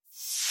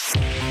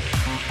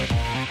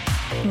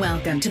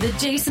Welcome to the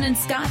Jason and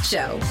Scott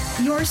Show,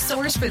 your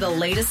source for the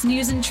latest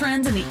news and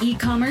trends in the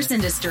e-commerce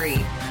industry.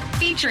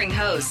 Featuring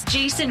host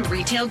Jason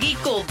Retail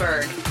Geek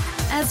Goldberg,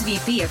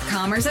 SVP of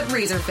Commerce at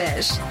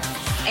Razorfish,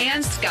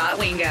 and Scott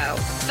Wingo,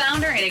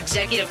 founder and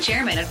executive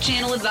chairman of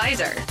Channel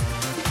Advisor.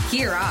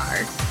 Here are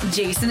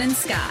Jason and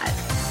Scott.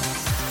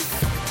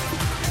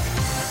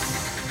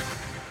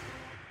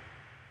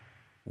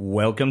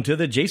 Welcome to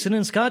the Jason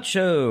and Scott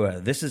Show.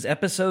 This is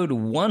episode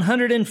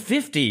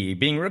 150,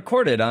 being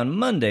recorded on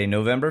Monday,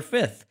 November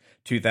 5th,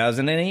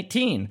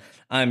 2018.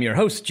 I'm your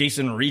host,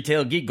 Jason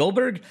Retail Geek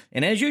Goldberg,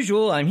 and as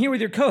usual, I'm here with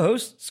your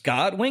co-host,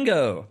 Scott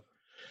Wingo.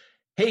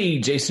 Hey,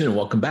 Jason, and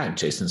welcome back,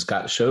 Jason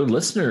Scott Show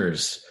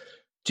listeners.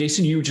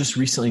 Jason, you just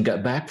recently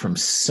got back from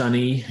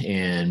sunny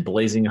and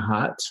blazing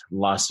hot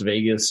Las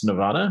Vegas,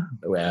 Nevada,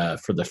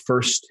 for the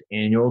first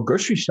annual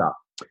grocery shop.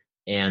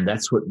 And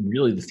that's what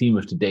really the theme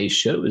of today's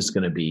show is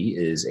going to be,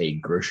 is a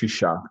grocery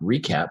shop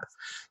recap.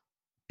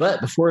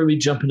 But before we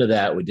jump into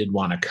that, we did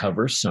want to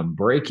cover some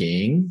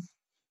breaking.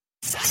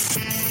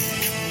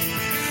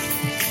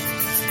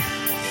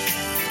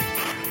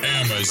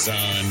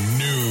 Amazon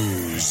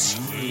News.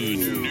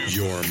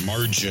 Your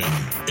margin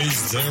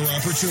is their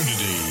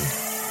opportunity.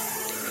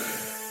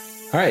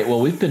 All right.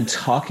 Well, we've been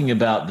talking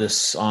about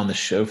this on the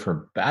show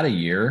for about a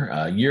year.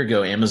 A year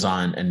ago,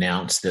 Amazon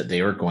announced that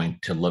they were going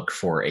to look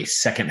for a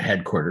second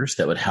headquarters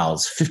that would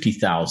house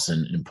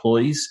 50,000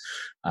 employees.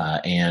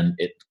 And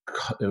it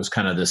was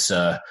kind of this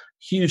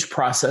huge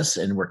process,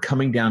 and we're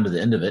coming down to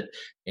the end of it.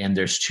 And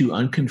there's two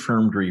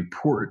unconfirmed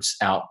reports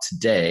out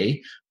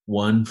today,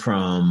 one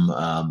from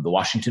the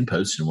Washington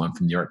Post and one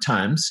from the New York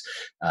Times.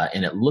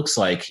 And it looks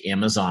like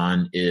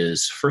Amazon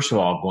is, first of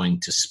all,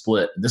 going to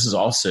split. This is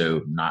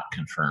also not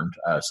confirmed.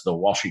 So the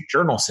Wall Street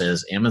Journal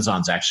says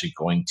Amazon's actually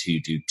going to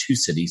do two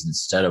cities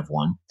instead of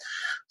one.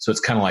 So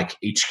it's kind of like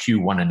HQ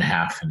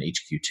 1.5 and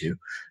HQ 2.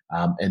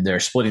 And they're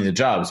splitting the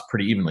jobs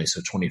pretty evenly. So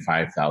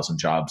 25,000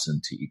 jobs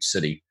into each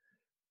city.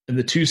 And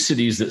the two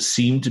cities that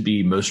seem to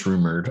be most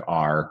rumored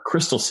are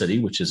Crystal City,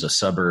 which is a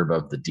suburb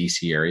of the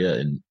DC area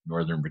in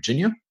Northern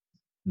Virginia.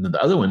 And then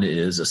the other one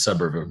is a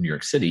suburb of New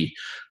York City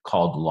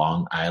called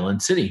Long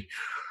Island City.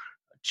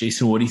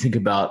 Jason, what do you think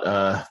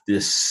about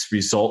this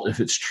result, if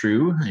it's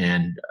true,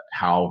 and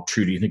how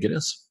true do you think it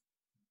is?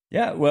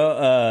 Yeah,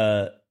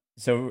 well,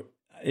 so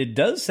it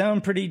does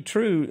sound pretty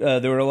true.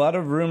 There were a lot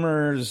of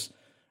rumors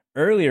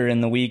earlier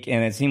in the week,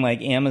 and it seemed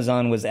like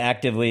Amazon was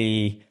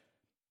actively,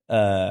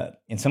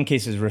 in some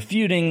cases,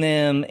 refuting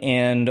them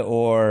and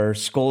or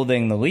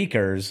scolding the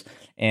leakers.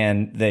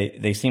 And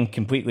they seem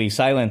completely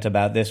silent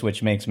about this,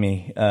 which makes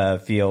me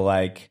feel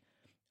like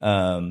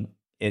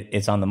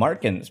it's on the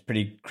mark, and it's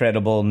pretty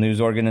credible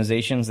news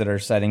organizations that are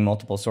citing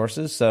multiple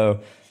sources. So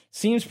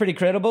seems pretty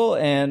credible.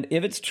 And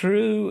if it's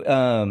true,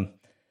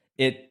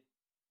 it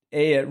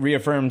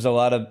reaffirms a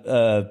lot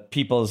of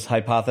people's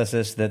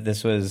hypothesis that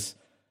this was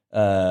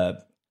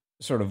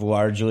sort of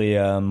largely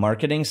a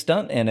marketing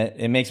stunt. And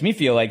it makes me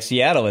feel like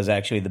Seattle is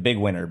actually the big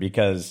winner,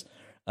 because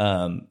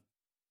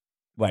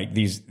like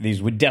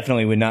these would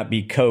not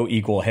be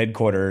co-equal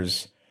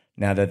headquarters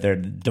now that they're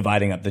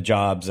dividing up the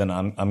jobs, and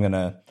I'm going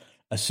to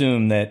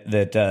assume that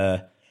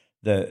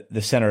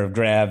the center of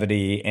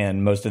gravity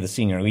and most of the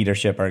senior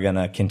leadership are going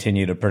to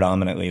continue to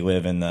predominantly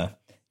live in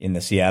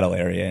the Seattle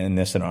area in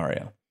this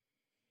scenario.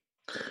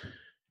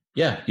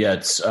 Yeah.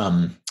 It's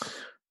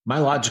my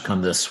logic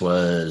on this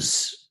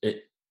was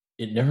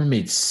it never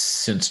made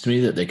sense to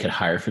me that they could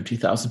hire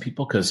 50,000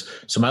 people,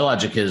 so my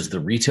logic is the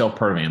retail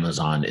part of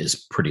Amazon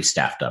is pretty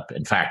staffed up.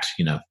 In fact,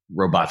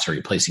 robots are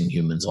replacing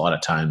humans a lot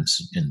of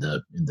times in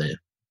the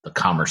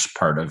commerce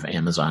part of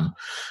Amazon.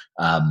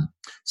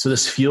 So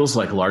this feels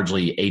like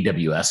largely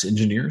AWS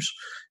engineers.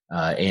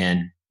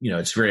 And,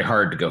 it's very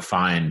hard to go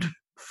find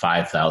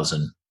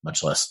 5,000,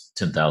 much less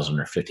 10,000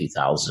 or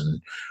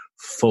 50,000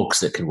 folks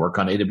that could work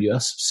on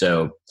AWS.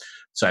 So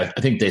I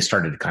think they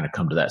started to kind of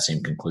come to that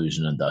same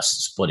conclusion, and thus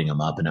splitting them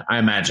up. And I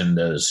imagine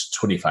those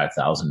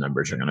 25,000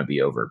 numbers are going to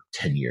be over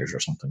 10 years or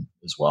something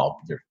as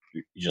well.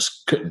 You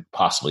just couldn't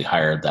possibly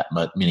hire that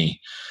many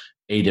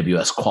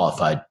AWS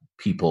qualified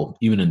people,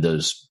 even in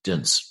those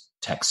dense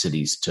tech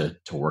cities, to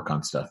work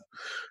on stuff.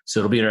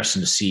 So it'll be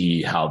interesting to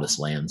see how this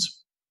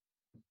lands.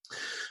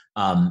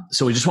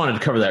 So we just wanted to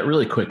cover that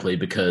really quickly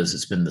because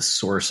it's been the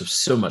source of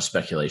so much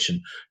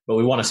speculation. But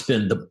we want to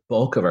spend the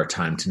bulk of our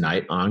time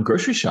tonight on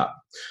GroceryShop.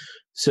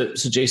 So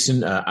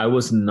Jason, I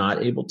was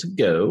not able to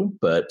go,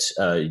 but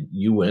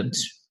you went.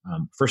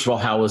 First of all,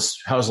 how was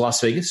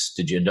Las Vegas?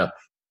 Did you end up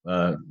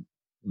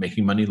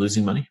making money,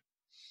 losing money?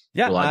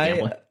 Yeah,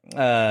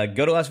 I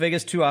go to Las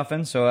Vegas too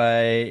often, so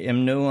I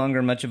am no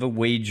longer much of a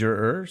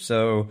wagerer.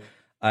 So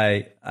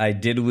I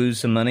did lose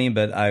some money,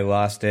 but I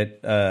lost it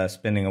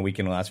spending a week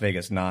in Las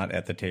Vegas, not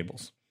at the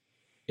tables.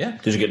 Yeah.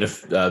 Did you get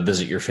to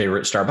visit your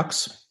favorite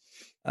Starbucks?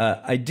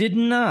 I did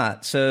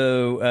not.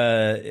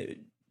 So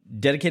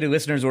dedicated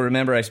listeners will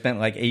remember I spent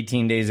like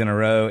 18 days in a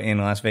row in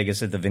Las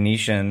Vegas at the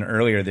Venetian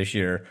earlier this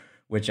year,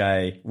 which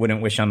I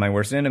wouldn't wish on my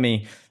worst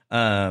enemy.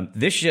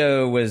 This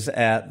show was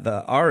at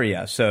the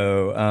Aria.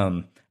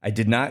 So I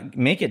did not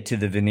make it to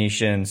the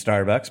Venetian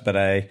Starbucks, but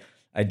I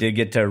did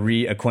get to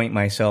reacquaint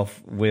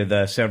myself with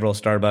several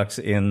Starbucks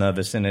in the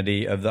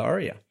vicinity of the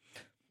Aria.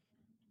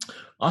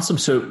 Awesome.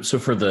 So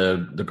for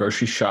the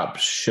Grocery Shop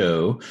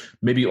show,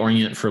 maybe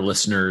orient for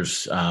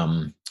listeners,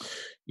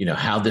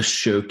 how this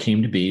show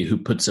came to be, who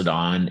puts it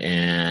on,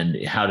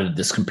 and how did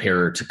this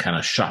compare to kind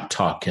of Shop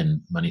Talk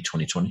and Money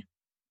 2020?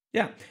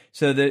 Yeah.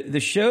 So the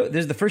show,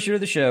 this is the first year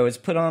of the show. It's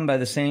put on by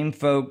the same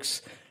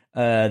folks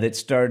that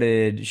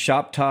started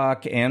Shop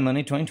Talk and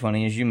Money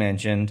 2020, as you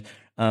mentioned.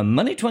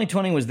 Money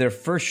 2020 was their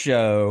first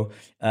show,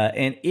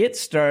 and it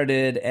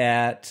started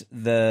at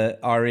the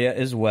Aria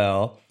as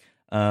well.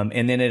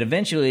 And then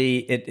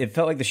it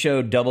felt like the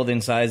show doubled in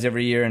size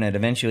every year, and it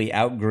eventually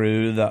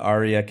outgrew the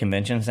Aria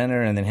Convention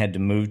Center and then had to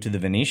move to the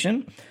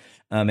Venetian.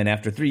 And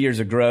after 3 years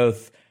of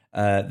growth,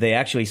 they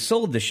actually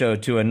sold the show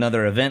to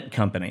another event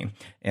company.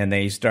 And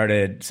they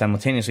started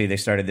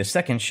the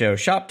second show,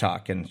 Shop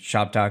Talk. And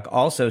Shop Talk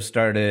also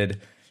started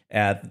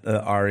at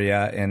the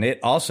Aria, and it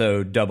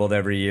also doubled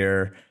every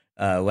year.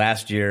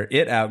 Last year,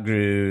 it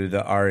outgrew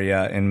the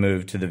Aria and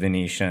moved to the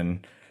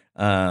Venetian.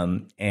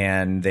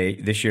 And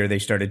this year they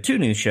started 2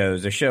 new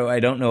shows, a show I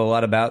don't know a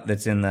lot about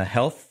that's in the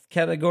health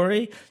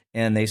category.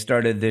 And they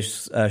started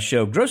this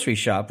show, Grocery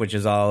Shop, which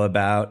is all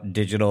about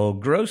digital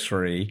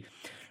grocery.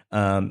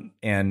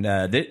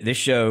 This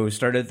show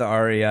started at the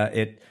Aria.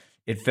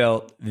 It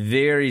felt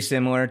very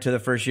similar to the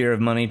first year of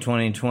Money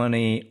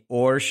 2020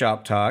 or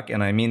Shop Talk.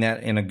 And I mean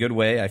that in a good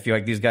way. I feel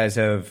like these guys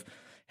have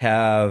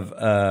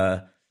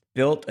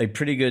built a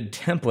pretty good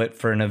template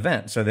for an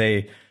event. So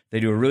they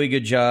do a really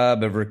good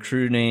job of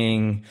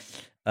recruiting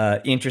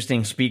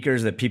interesting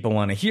speakers that people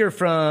want to hear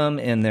from,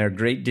 and they're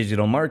great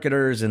digital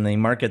marketers, and they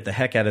market the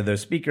heck out of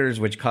those speakers,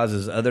 which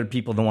causes other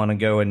people to want to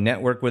go and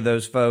network with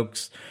those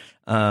folks.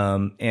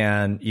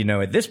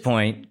 At this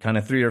point, kind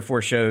of 3 or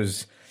 4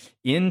 shows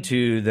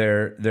into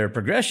their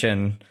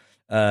progression,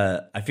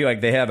 I feel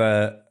like they have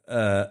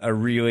a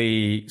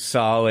really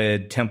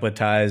solid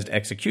templatized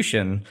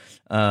execution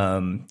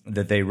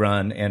that they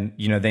run. And,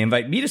 they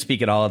invite me to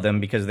speak at all of them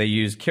because they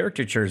use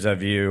caricatures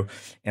of you.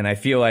 And I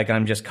feel like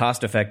I'm just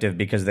cost effective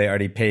because they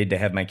already paid to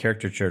have my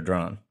caricature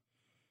drawn.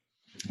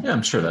 Yeah,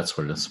 I'm sure that's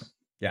what it is.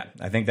 Yeah,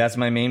 I think that's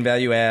my main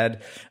value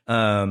add.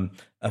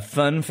 A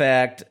fun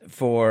fact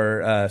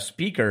for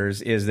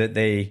speakers is that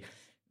they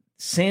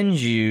send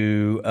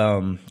you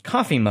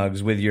coffee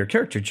mugs with your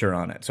caricature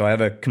on it. So I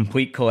have a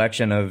complete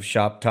collection of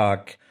Shop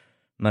Talk,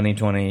 Money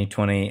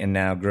 2020, and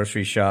now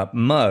Grocery Shop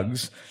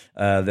mugs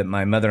that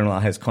my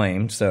mother-in-law has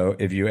claimed. So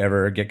if you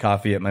ever get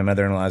coffee at my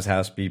mother-in-law's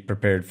house, be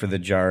prepared for the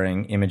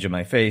jarring image of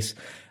my face.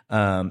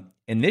 And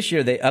this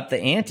year they upped the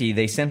ante.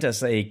 They sent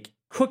us a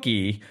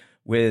cookie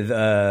with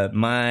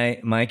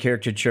my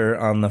caricature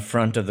on the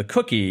front of the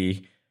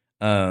cookie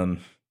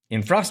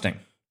in frosting.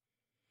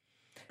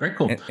 Very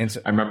cool. And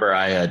so, I remember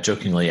I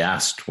jokingly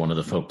asked one of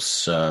the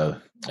folks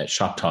at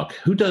Shop Talk,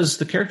 who does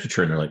the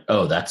caricature? And they're like,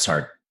 oh, that's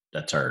our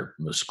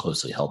most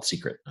closely held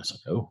secret. I was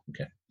like, oh,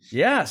 okay.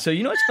 Yeah. So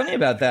what's funny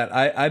about that?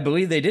 I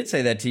believe they did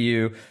say that to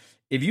you.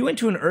 If you went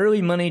to an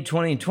early Money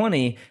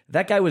 2020,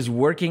 that guy was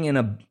working in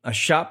a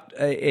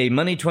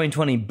Money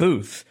 2020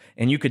 booth,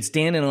 and you could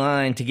stand in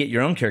line to get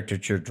your own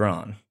caricature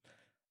drawn.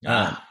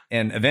 And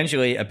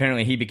eventually,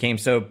 apparently, he became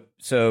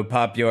so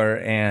popular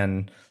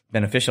and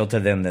beneficial to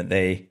them that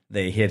they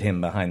hid him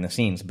behind the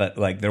scenes. But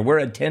there were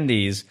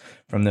attendees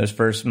from those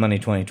first Money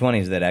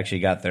 2020s that actually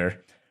got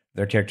their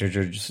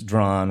caricatures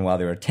drawn while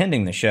they were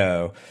attending the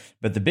show.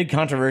 But the big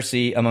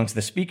controversy amongst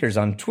the speakers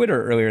on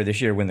Twitter earlier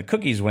this year when the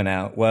cookies went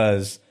out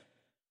was,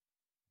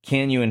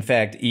 can you in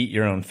fact eat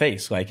your own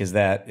face? Is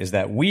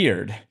that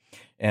weird?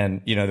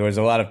 And, there was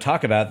a lot of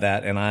talk about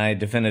that. And I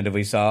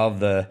definitively solved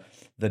the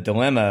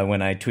dilemma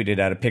when I tweeted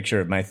out a picture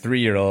of my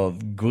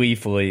 3-year-old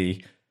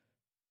gleefully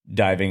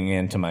diving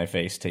into my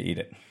face to eat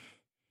it.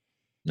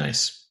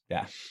 Nice.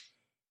 Yeah.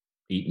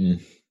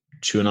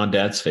 Chewing on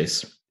dad's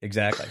face.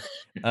 Exactly.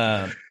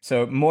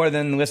 So more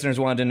than listeners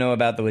wanted to know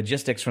about the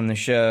logistics from the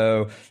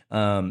show.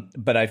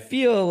 But I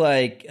feel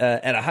like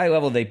at a high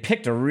level, they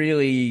picked a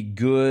really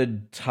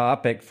good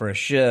topic for a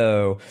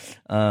show.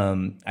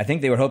 I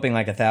think they were hoping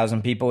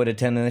 1,000 people would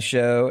attend the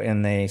show,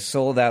 and they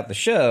sold out the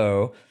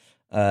show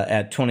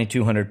at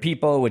 2,200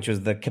 people, which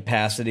was the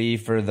capacity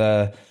for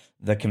the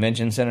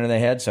convention center they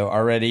had. So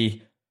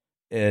already,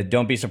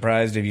 don't be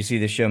surprised if you see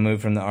the show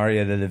move from the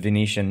Aria to the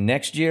Venetian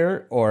next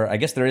year. Or I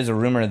guess there is a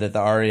rumor that the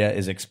Aria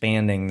is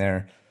expanding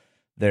their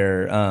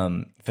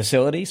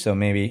facility, so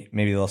maybe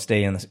they'll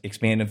stay in the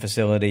expanded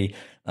facility.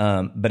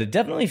 But it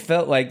definitely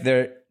felt like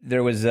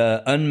there was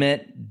a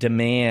unmet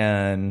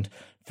demand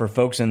for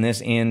folks in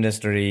this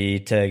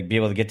industry to be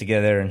able to get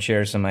together and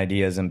share some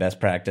ideas and best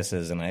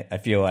practices. And I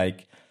feel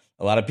like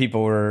a lot of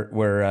people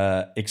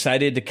were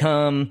excited to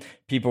come.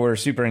 People were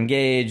super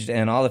engaged,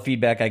 and all the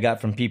feedback I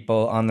got from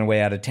people on their way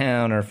out of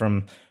town or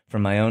from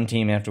my own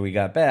team after we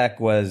got back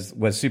was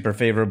super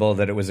favorable,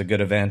 that it was a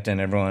good event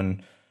and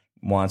everyone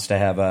wants to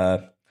have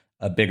a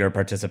bigger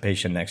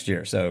participation next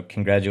year. So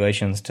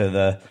congratulations to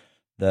the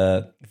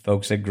the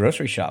folks at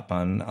GroceryShop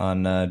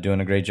on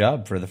doing a great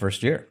job for the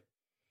first year.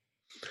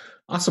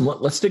 Awesome.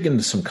 Let's dig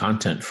into some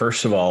content.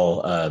 First of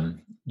all,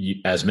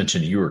 as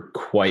mentioned, you were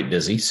quite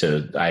busy,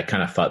 so I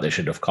kind of thought they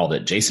should have called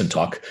it Jason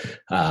Talk.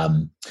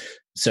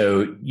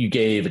 So you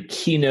gave a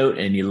keynote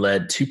and you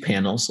led 2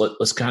 panels.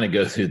 Let's kind of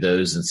go through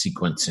those in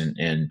sequence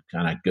and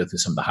kind of go through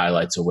some of the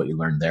highlights of what you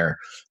learned there.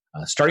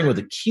 Starting with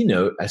the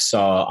keynote, I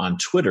saw on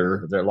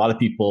Twitter, there are a lot of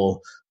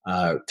people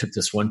took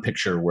this one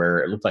picture where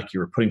it looked like you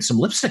were putting some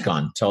lipstick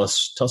on. Tell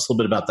us a little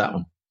bit about that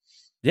one.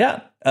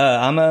 Yeah,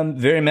 I'm a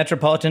very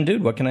metropolitan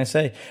dude. What can I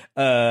say?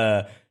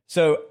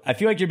 So I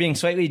feel like you're being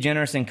slightly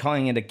generous in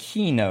calling it a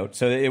keynote.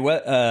 So it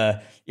was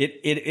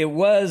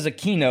a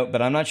keynote,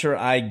 but I'm not sure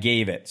I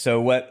gave it.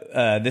 So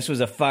this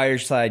was a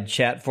fireside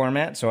chat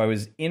format. So I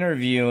was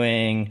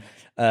interviewing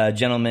a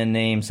gentleman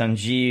named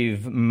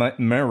Sanjeev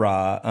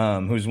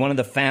Mehra, who's one of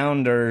the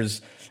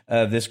founders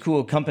of this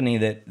cool company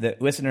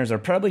that listeners are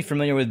probably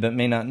familiar with but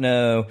may not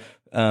know,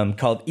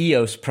 called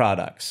EOS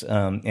Products,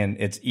 and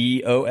it's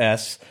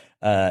EOS.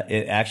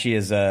 It actually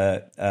is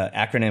a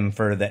acronym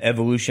for the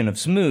evolution of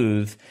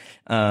smooth.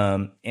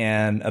 And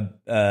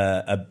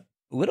a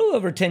little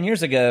over 10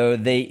 years ago,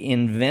 they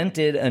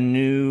invented a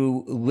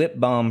new lip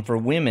balm for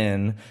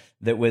women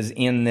that was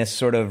in this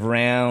sort of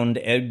round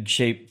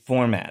egg-shaped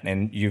format.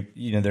 And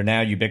they're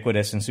now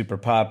ubiquitous and super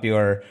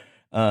popular.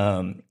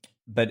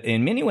 But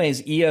in many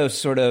ways, EOS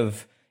sort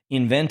of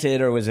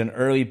invented or was an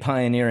early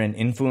pioneer in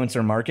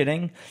influencer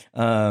marketing.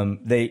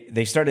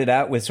 They started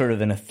out with sort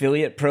of an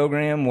affiliate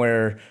program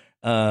where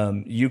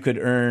you could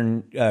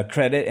earn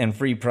credit and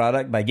free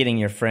product by getting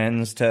your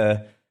friends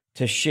to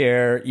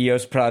share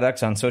EOS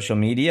products on social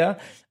media.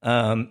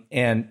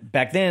 And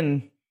back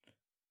then,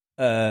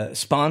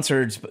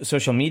 sponsored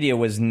social media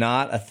was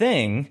not a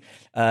thing.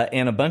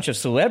 And a bunch of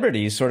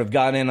celebrities sort of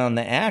got in on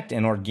the act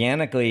and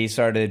organically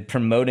started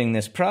promoting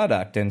this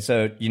product. And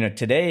so,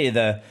 today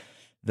the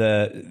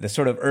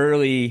sort of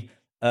early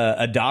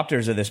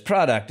adopters of this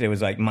product, it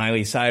was like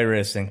Miley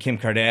Cyrus and Kim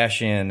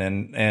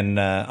Kardashian and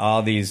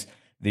all these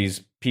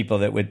people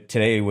that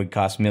today would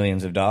cost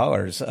millions of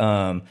dollars,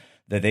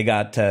 that they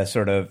got to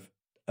sort of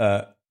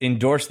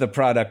endorse the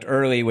product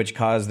early, which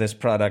caused this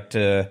product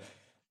to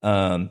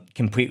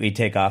completely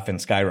take off and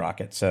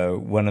skyrocket. So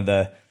one of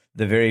the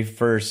very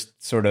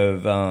first sort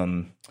of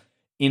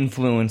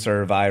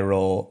influencer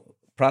viral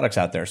products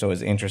out there. So it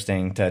was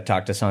interesting to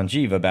talk to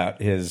Sanjeev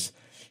about his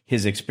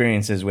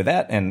experiences with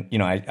that. And,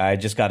 I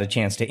just got a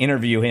chance to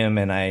interview him,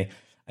 and I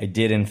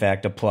did in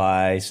fact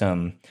apply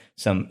some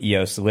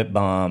EOS lip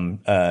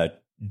balm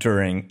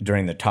during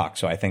the talk.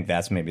 So I think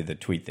that's maybe the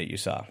tweet that you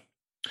saw.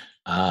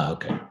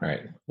 Okay. All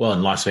right. Well,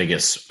 in Las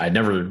Vegas, I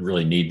never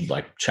really need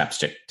like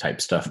chapstick type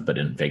stuff, but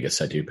in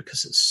Vegas I do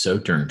because it's so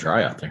darn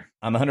dry out there.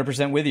 I'm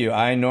 100% with you.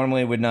 I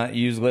normally would not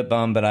use lip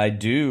balm, but I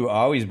do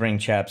always bring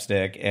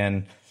chapstick.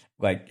 And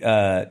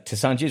to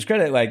Sanjeev's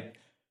credit,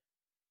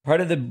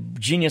 part of the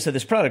genius of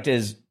this product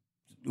is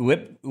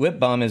lip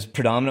balm is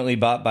predominantly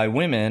bought by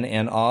women,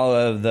 and all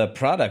of the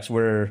products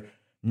were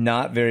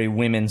not very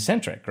women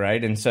centric,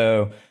 right? And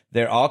so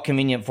they're all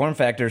convenient form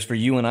factors for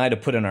you and I to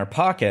put in our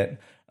pocket.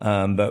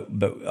 But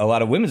a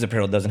lot of women's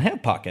apparel doesn't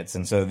have pockets,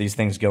 and so these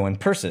things go in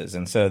purses.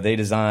 And so they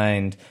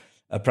designed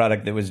a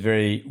product that was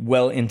very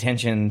well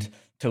intentioned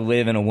to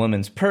live in a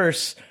woman's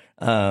purse,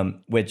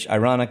 which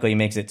ironically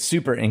makes it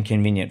super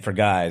inconvenient for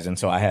guys. And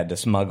so I had to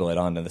smuggle it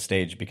onto the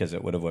stage because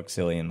it would have looked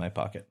silly in my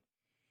pocket.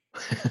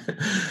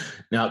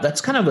 Now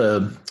that's kind of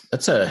a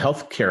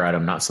healthcare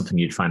item, not something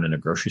you'd find in a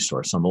grocery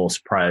store. So I'm a little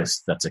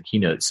surprised that's a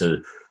keynote.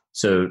 So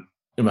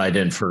am I to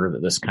infer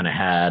that this kind of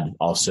had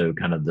also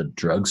kind of the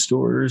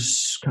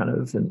drugstores kind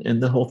of in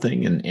the whole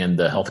thing and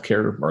the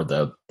healthcare or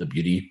the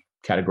beauty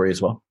category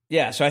as well?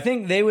 Yeah. So I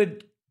think they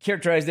would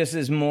characterize this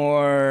as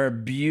more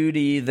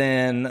beauty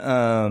than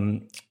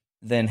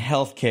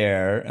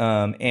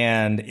healthcare.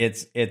 And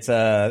it's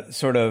a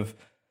sort of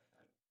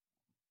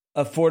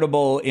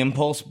affordable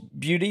impulse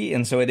beauty.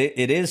 And so it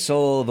is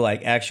sold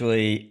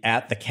actually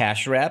at the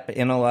cash wrap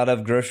in a lot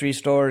of grocery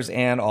stores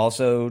and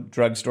also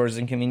drugstores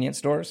and convenience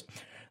stores.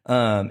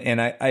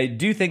 And I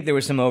do think there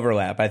was some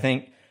overlap. I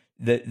think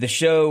the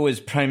show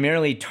was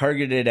primarily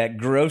targeted at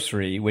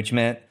grocery, which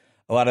meant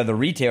a lot of the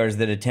retailers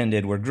that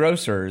attended were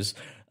grocers.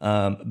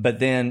 But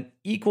then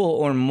equal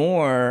or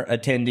more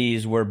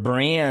attendees were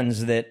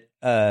brands that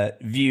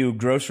view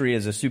grocery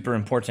as a super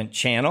important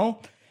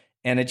channel.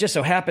 And it just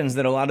so happens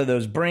that a lot of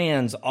those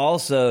brands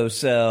also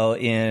sell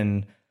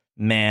in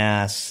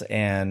mass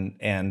and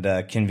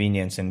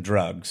convenience and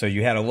drugs. So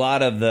you had a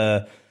lot of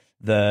the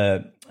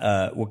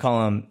we'll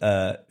call them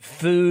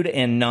food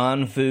and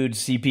non-food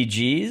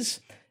CPGs.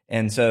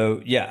 And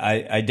so,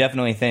 yeah, I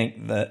definitely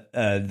think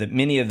that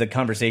many of the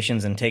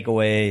conversations and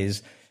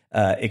takeaways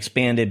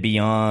expanded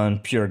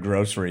beyond pure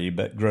grocery,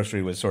 but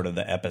grocery was sort of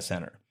the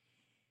epicenter.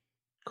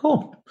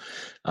 Cool.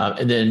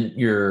 And then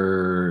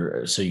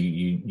you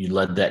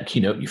led that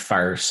keynote, you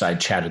fireside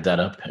chatted that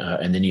up,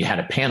 and then you had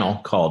a panel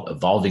called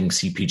Evolving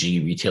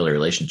CPG Retailer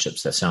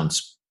Relationships. That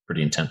sounds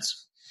pretty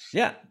intense.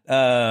 Yeah.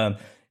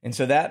 And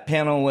so that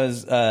panel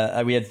was,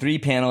 we had 3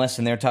 panelists,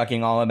 and they're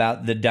talking all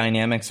about the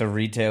dynamics of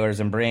retailers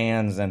and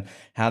brands and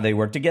how they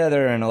work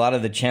together, and a lot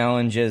of the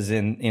challenges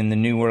in the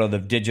new world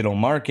of digital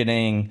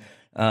marketing.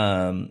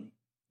 How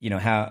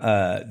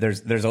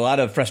there's a lot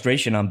of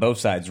frustration on both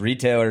sides.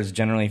 Retailers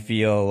generally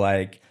feel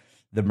like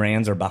the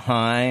brands are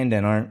behind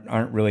and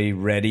aren't really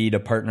ready to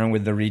partner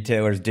with the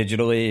retailers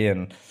digitally,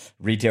 and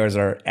retailers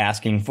are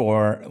asking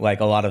for like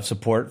a lot of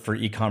support for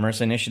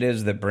e-commerce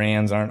initiatives that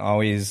brands aren't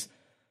always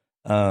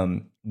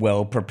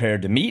well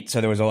prepared to meet.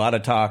 So there was a lot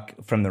of talk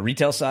from the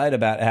retail side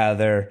about how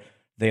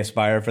they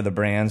aspire for the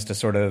brands to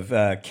sort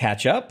of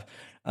catch up.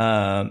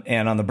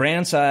 And on the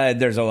brand side,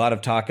 there's a lot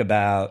of talk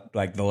about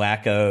like the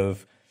lack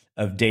of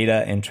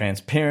data and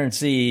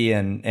transparency,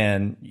 and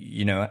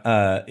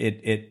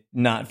it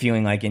not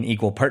feeling like an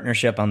equal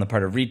partnership on the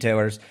part of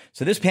retailers.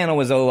 So this panel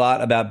was a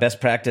lot about best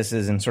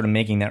practices and sort of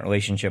making that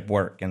relationship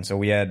work. And so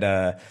we had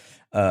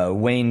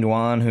Wayne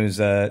Dwan, who's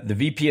the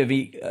VP of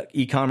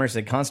e-commerce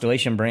at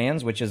Constellation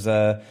Brands, which is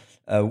a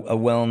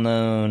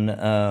well-known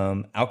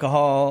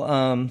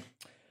alcohol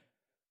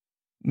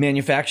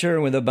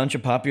manufacturer with a bunch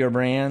of popular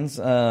brands.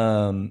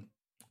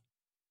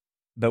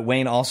 But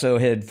Wayne also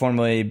had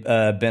formerly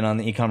been on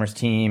the e-commerce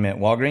team at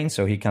Walgreens,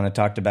 so he kind of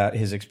talked about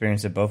his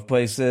experience at both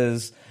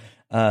places.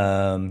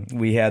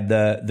 We had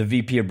the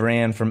VP of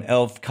brand from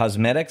Elf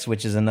Cosmetics,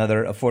 which is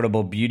another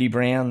affordable beauty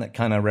brand that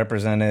kind of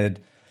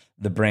represented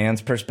the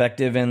brand's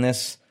perspective in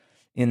this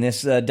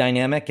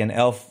dynamic. And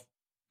Elf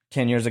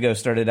 10 years ago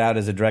started out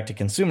as a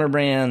direct-to-consumer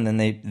brand, then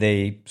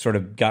they sort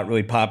of got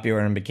really popular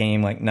and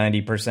became like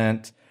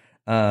 90%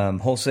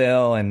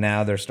 wholesale, and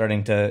now they're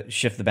starting to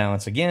shift the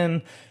balance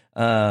again.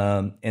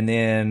 And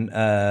then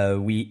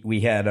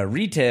we had a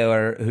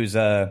retailer who's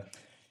a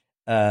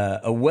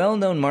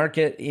well-known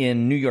market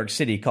in New York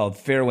City called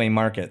Fairway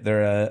Market.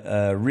 They're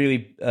a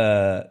really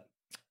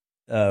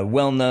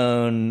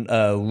well-known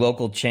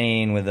local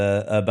chain with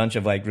a bunch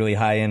of like really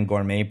high-end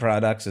gourmet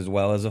products, as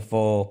well as a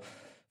full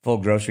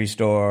grocery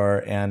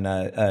store.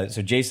 And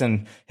so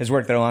Jason has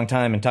worked there a long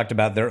time and talked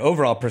about their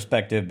overall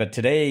perspective. But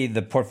today,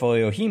 the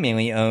portfolio he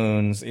mainly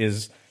owns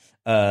is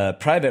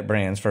private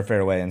brands for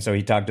Fairway. And so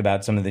he talked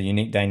about some of the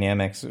unique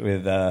dynamics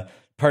with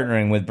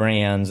partnering with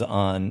brands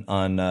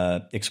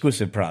on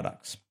exclusive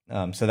products.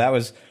 So that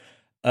was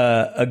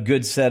a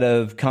good set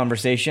of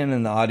conversation,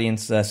 and the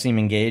audience seemed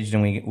engaged,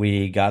 and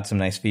we got some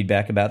nice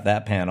feedback about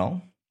that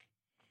panel.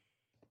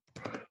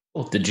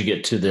 Well, did you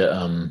get to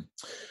the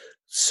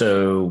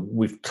so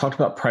we've talked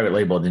about private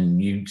label, then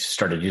you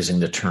started using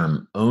the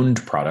term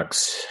owned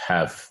products.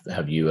 Have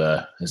you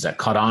has that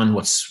caught on?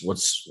 What's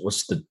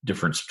the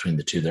difference between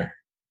the two there?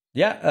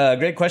 Yeah,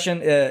 great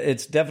question.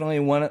 It's definitely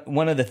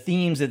one of the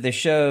themes at the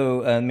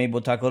show. Maybe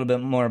we'll talk a little bit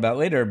more about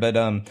later. But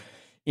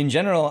in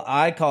general,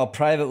 I call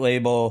private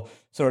label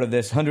sort of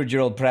this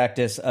 100-year-old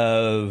practice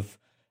of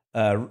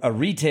a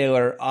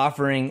retailer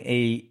offering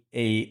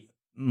a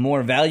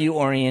more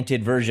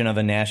value-oriented version of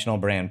a national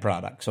brand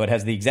product. So it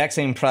has the exact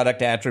same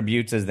product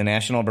attributes as the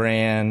national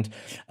brand.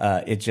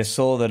 It's just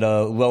sold at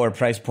a lower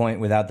price point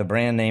without the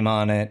brand name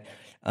on it.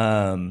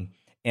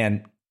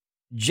 And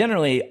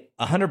generally,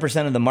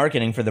 100% of the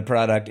marketing for the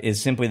product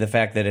is simply the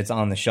fact that it's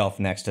on the shelf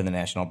next to the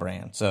national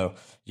brand. So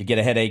you get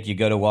a headache, you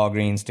go to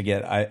Walgreens to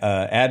get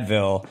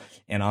Advil,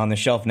 and on the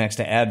shelf next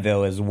to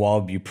Advil is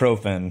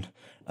Wallbuprofen.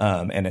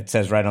 And it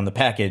says right on the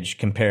package,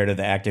 compared to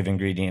the active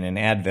ingredient in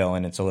Advil,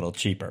 and it's a little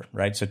cheaper,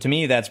 right? So to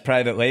me, that's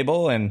private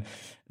label. And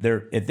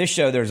at this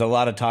show, there's a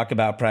lot of talk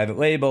about private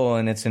label,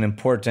 and it's an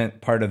important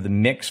part of the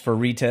mix for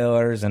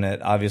retailers, and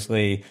it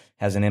obviously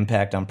has an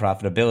impact on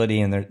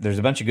profitability. And there's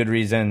a bunch of good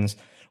reasons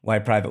why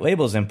private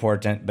label is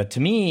important. But to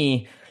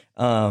me,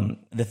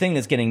 the thing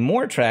that's getting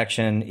more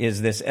traction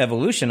is this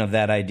evolution of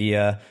that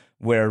idea,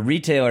 where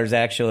retailers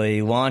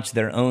actually launch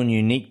their own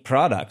unique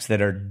products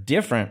that are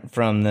different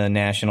from the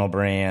national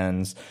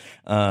brands.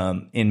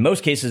 In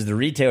most cases, the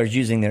retailer's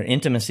using their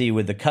intimacy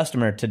with the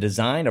customer to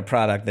design a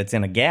product that's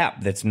in a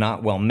gap that's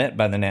not well met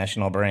by the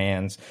national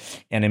brands.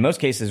 And in most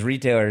cases,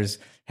 retailers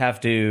have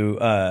to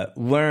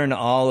learn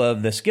all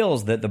of the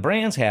skills that the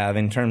brands have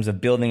in terms of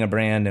building a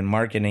brand and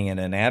marketing it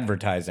and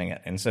advertising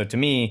it. And so to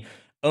me,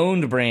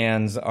 owned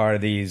brands are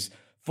these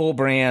full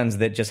brands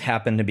that just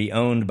happen to be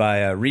owned by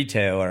a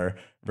retailer,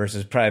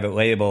 versus private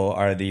label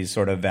are these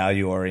sort of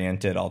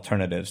value-oriented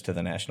alternatives to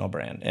the national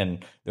brand. And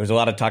there was a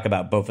lot of talk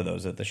about both of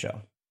those at the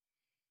show.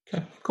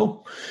 Okay,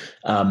 cool.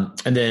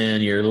 And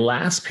then your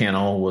last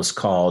panel was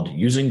called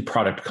Using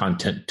Product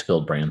Content to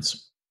Build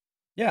Brands.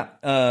 Yeah.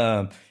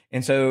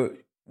 And so,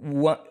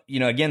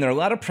 again, there are a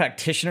lot of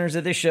practitioners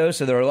at this show.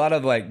 So there are a lot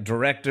of like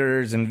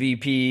directors and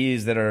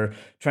VPs that are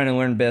trying to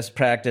learn best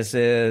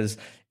practices.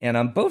 And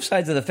on both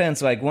sides of the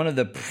fence, like one of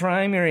the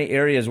primary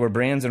areas where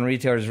brands and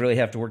retailers really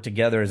have to work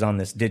together is on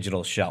this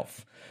digital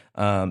shelf.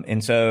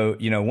 And so,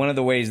 one of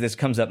the ways this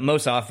comes up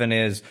most often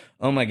is,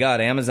 oh my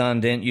God, Amazon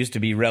didn't used to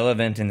be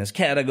relevant in this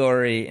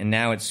category, and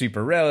now it's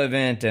super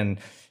relevant. And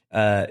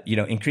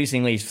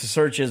increasingly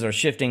searches are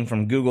shifting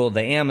from Google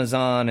to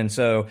Amazon. And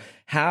so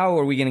how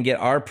are we going to get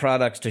our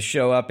products to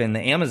show up in the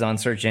Amazon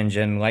search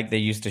engine like they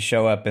used to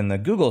show up in the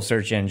Google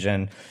search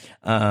engine?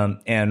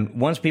 And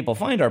once people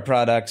find our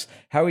products,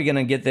 how are we going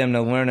to get them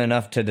to learn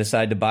enough to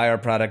decide to buy our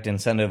product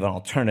instead of an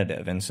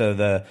alternative? And so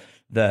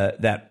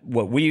that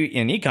what we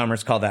in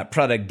e-commerce call that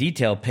product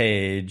detail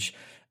page,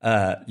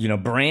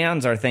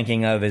 brands are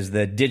thinking of as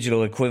the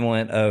digital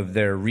equivalent of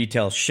their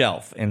retail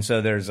shelf. And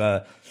so there's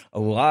a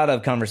lot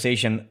of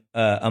conversation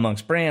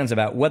amongst brands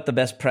about what the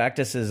best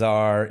practices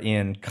are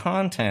in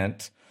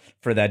content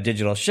for that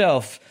digital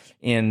shelf.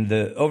 In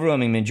the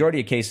overwhelming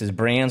majority of cases,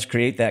 brands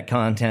create that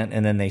content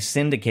and then they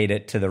syndicate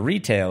it to the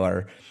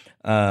retailer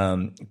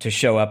to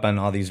show up on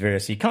all these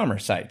various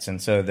e-commerce sites. And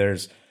so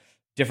there's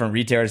different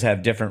retailers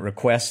have different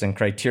requests and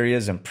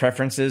criterias and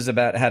preferences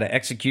about how to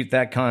execute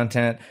that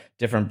content.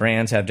 Different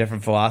brands have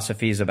different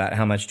philosophies about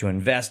how much to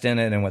invest in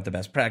it and what the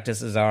best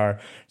practices are.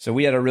 So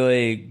we had a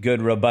really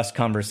good, robust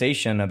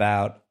conversation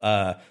about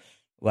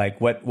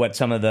what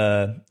some of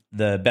the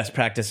best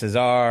practices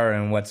are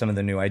and what some of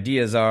the new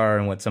ideas are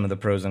and what some of the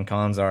pros and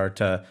cons are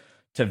to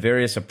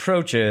various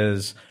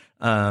approaches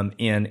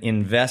in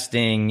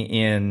investing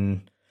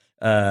in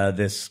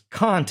this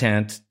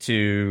content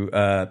to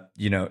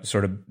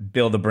sort of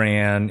build a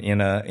brand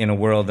in a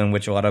world in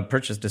which a lot of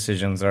purchase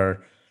decisions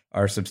are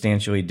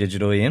substantially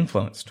digitally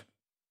influenced.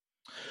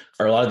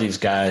 Are a lot of these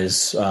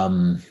guys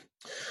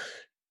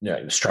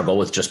struggle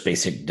with just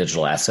basic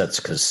digital assets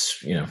because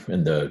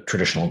in the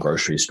traditional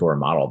grocery store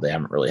model they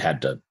haven't really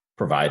had to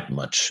provide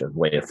much of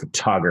way of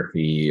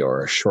photography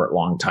or a short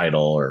long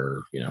title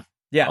or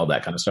all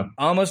that kind of stuff?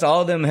 Almost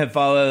all of them have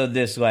followed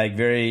this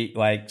very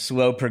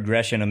slow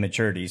progression of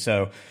maturity.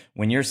 So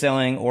when you're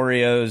selling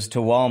Oreos to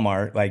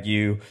Walmart,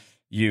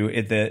 you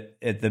at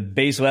the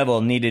base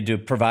level needed to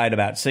provide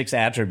about 6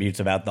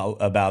 attributes about the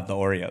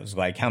Oreos,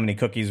 like how many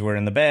cookies were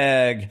in the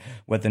bag,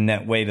 what the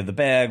net weight of the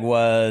bag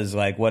was,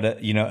 what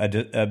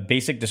a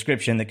basic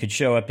description that could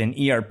show up in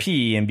ERP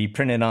and be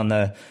printed on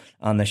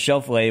the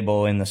shelf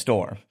label in the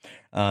store.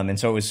 And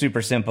so it was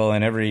super simple,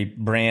 and every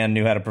brand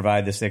knew how to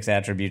provide the 6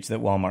 attributes that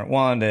Walmart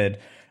wanted.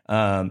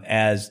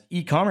 As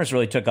e-commerce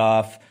really took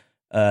off,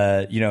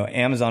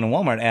 Amazon and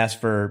Walmart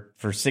asked for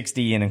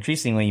 60 and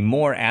increasingly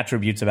more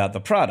attributes about the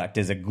product.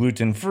 Is it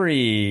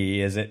gluten-free?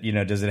 Is it,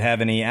 does it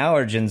have any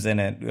allergens in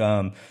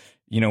it?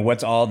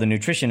 What's all the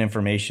nutrition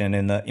information?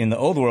 In the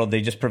old world, they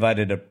just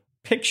provided a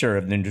picture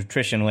of the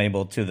nutrition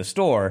label to the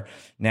store.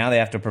 Now they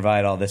have to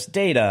provide all this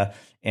data.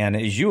 And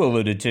as you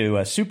alluded to,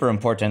 a super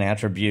important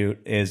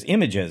attribute is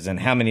images and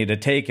how many to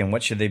take and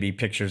what should they be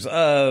pictures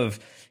of,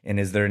 and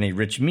is there any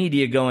rich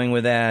media going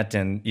with that,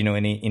 and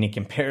any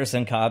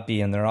comparison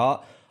copy, and they're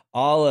all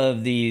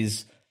of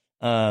these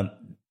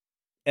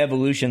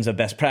evolutions of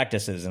best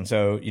practices. And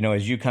so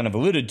as you kind of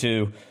alluded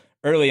to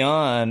early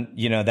on,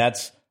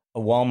 that's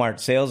a Walmart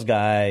sales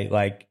guy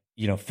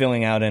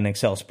filling out an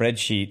Excel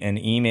spreadsheet and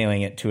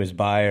emailing it to his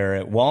buyer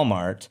at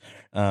Walmart.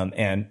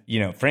 And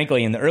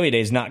frankly, in the early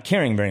days, not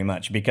caring very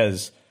much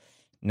because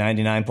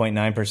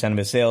 99.9% of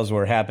his sales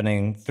were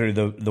happening through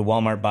the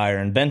Walmart buyer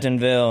in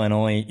Bentonville, and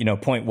only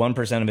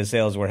 0.1% of his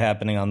sales were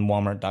happening on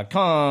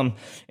Walmart.com.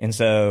 And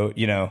so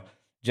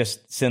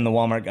just send the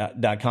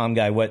Walmart.com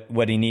guy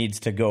what he needs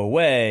to go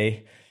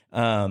away.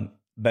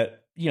 But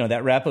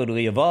that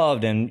rapidly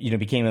evolved and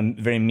became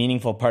a very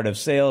meaningful part of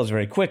sales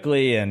very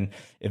quickly, and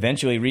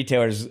eventually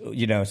retailers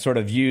sort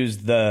of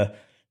used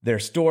their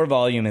store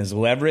volume as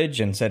leverage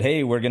and said,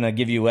 hey, we're going to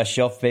give you less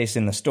shelf space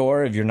in the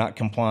store if you're not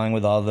complying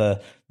with all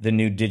the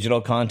new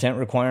digital content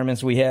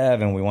requirements we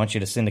have, and we want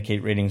you to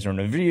syndicate ratings and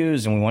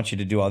reviews, and we want you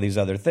to do all these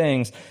other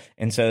things.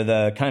 And so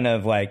the kind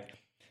of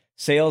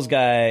sales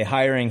guy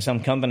hiring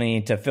some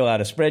company to fill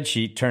out a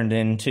spreadsheet turned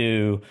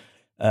into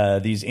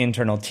these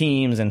internal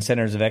teams and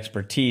centers of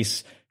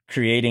expertise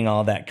creating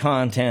all that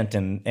content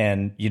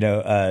and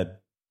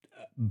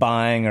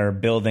buying or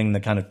building the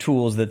kind of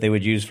tools that they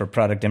would use for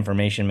product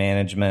information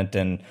management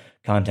and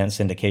content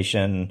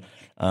syndication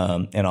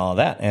and all of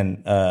that.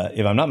 And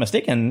if I'm not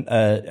mistaken,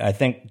 I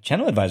think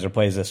Channel Advisor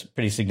plays a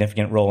pretty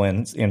significant role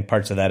in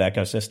parts of that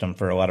ecosystem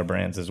for a lot of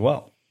brands as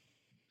well.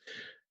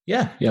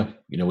 Yeah.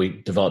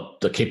 We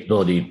developed the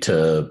capability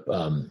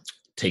to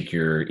take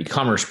your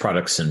e-commerce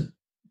products and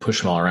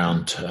push them all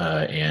around.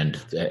 And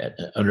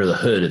under the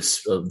hood,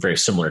 it's a very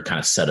similar kind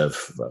of set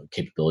of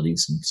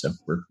capabilities. And so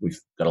we've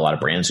got a lot of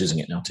brands using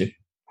it now too.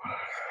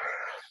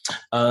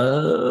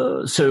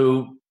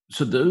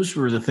 So those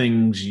were the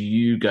things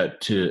you got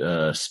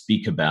to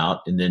speak about.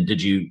 And then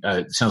did you,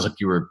 it sounds like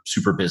you were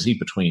super busy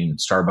between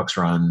Starbucks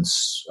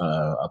runs,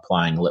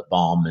 applying lip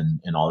balm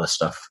and all this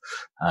stuff.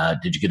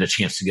 Did you get a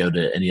chance to go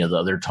to any of the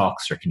other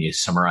talks, or can you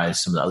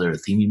summarize some of the other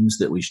themes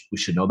that we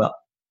should know about?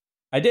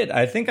 I did.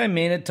 I think I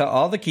made it to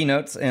all the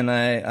keynotes, and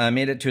I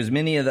made it to as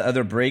many of the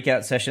other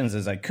breakout sessions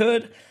as I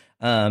could.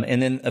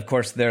 And then, of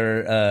course,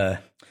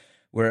 there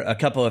were a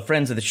couple of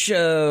friends of the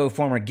show,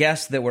 former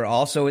guests that were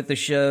also at the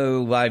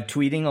show, live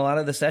tweeting a lot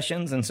of the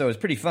sessions. And so it was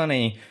pretty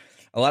funny.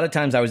 A lot of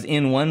times I was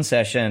in one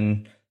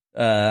session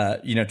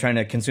trying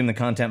to consume the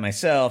content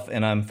myself,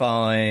 and I'm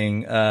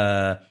following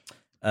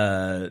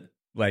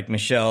like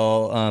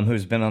Michelle,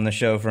 who's been on the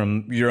show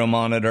from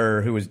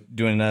Euromonitor, who was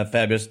doing a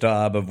fabulous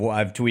job of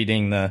live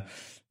tweeting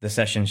the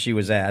session she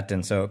was at,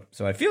 and so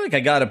I feel like I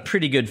got a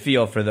pretty good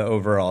feel for the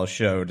overall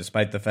show,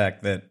 despite the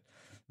fact that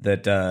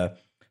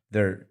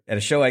there at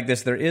a show like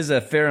this there is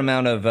a fair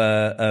amount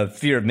of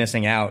fear of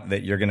missing out,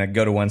 that you're going to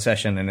go to one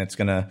session and it's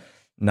going to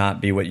not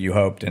be what you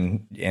hoped,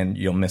 and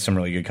you'll miss some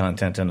really good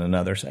content in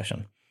another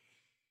session.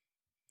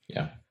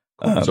 Yeah.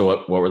 Cool. So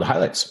what were the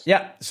highlights?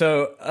 Yeah.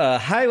 So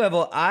high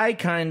level, I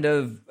kind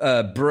of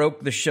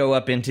broke the show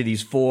up into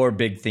these 4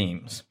 big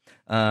themes.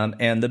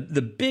 And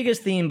the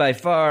biggest theme by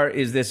far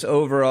is this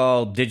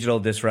overall digital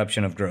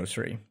disruption of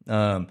grocery.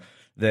 That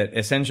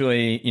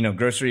essentially,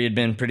 grocery had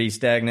been pretty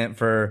stagnant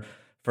for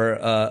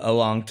a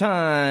long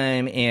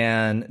time,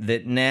 and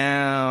that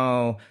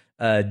now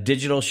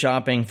digital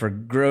shopping for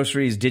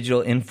groceries,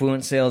 digital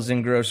influence sales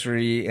in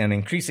grocery, and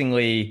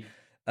increasingly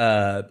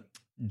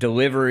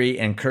delivery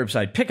and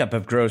curbside pickup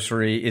of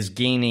grocery is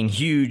gaining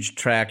huge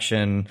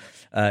traction.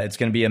 It's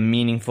going to be a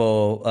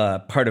meaningful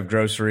part of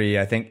grocery.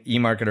 I think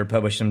eMarketer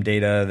published some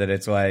data that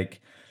it's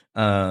like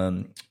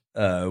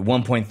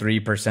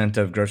 1.3%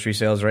 of grocery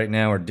sales right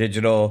now are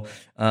digital.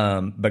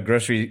 But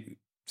grocery,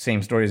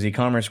 same story as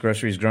e-commerce,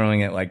 grocery is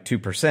growing at like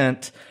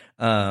 2%.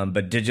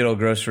 But digital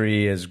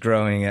grocery is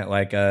growing at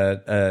like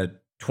a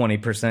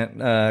 20%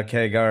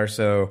 CAGR.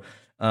 So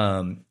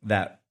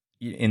that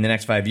in the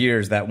next 5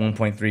 years, that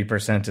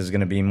 1.3% is going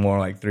to be more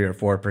like 3 or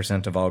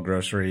 4% of all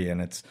grocery, and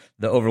it's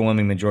the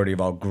overwhelming majority of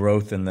all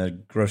growth in the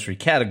grocery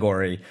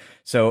category.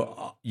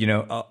 So,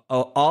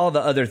 all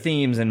the other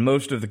themes and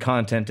most of the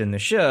content in the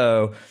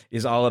show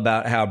is all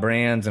about how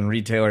brands and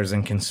retailers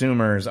and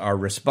consumers are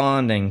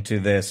responding to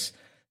this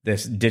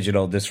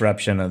digital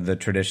disruption of the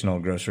traditional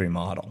grocery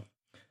model.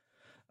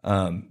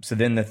 So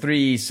then the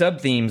 3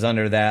 sub-themes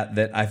under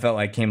that I felt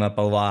like came up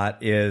a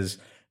lot is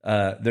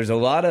there's a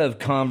lot of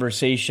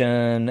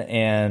conversation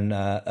and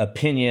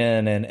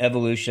opinion and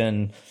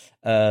evolution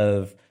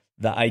of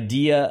the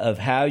idea of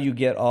how you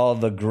get all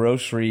the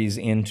groceries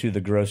into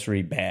the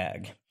grocery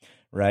bag,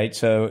 right?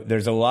 So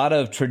there's a lot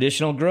of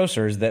traditional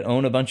grocers that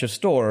own a bunch of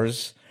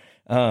stores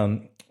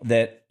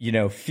that,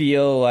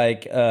 feel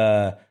like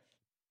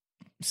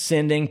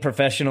sending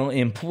professional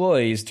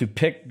employees to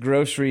pick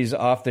groceries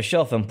off the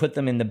shelf and put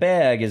them in the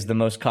bag is the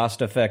most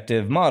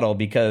cost-effective model,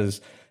 because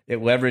it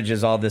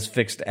leverages all this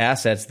fixed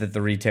assets that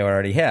the retailer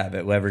already have.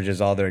 It leverages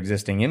all their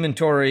existing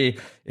inventory.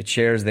 It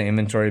shares the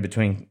inventory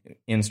between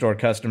in-store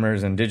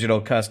customers and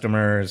digital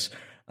customers.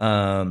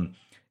 It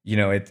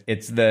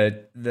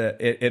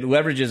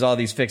leverages all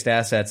these fixed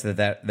assets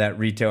that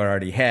retailer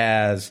already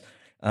has.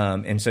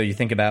 And so you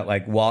think about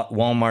like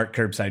Walmart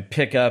curbside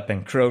pickup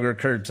and Kroger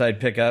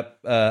curbside pickup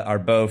are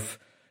both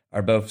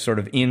sort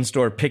of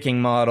in-store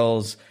picking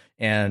models.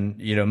 And,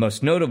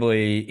 most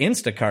notably,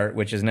 Instacart,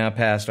 which has now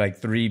passed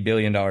like $3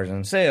 billion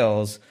in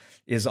sales,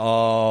 is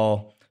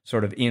all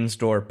sort of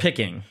in-store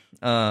picking.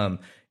 And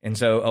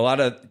so a lot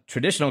of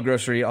traditional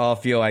grocery all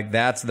feel like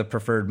that's the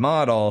preferred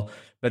model.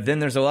 But then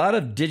there's a lot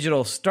of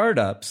digital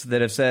startups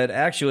that have said,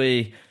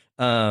 actually,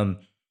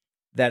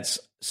 that's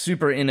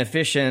super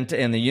inefficient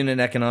and the unit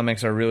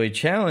economics are really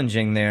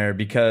challenging there,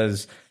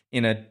 because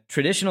in a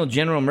traditional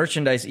general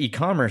merchandise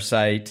e-commerce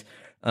site,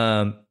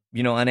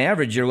 on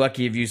average, you're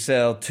lucky if you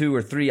sell 2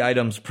 or 3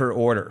 items per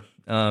order.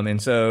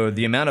 And so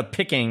the amount of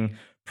picking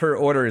per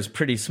order is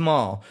pretty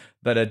small,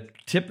 but a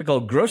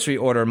typical grocery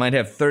order might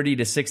have 30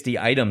 to 60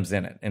 items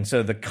in it. And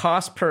so the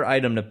cost per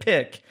item to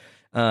pick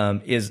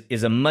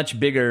is a much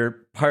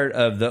bigger part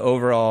of the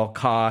overall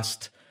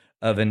cost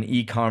of an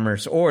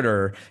e-commerce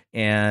order,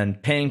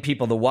 and paying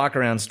people to walk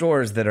around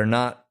stores that are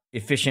not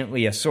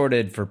efficiently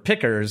assorted for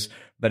pickers,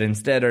 but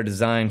instead are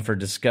designed for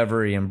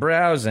discovery and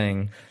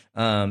browsing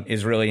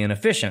is really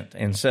inefficient.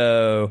 And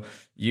so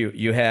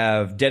you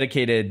have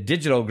dedicated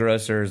digital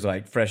grocers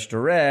like Fresh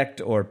Direct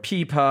or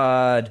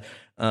Peapod,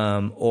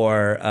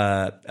 or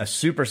a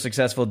super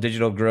successful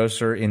digital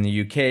grocer in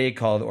the UK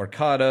called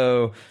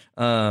Ocado,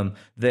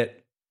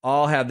 that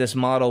all have this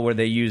model where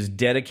they use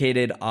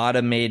dedicated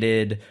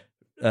automated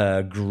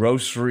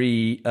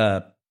grocery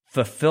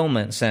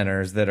fulfillment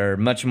centers that are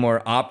much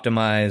more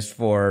optimized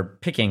for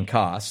picking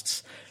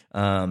costs.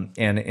 And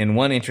in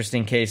one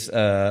interesting case,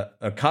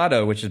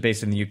 Ocado, which is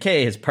based in the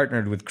UK, has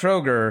partnered with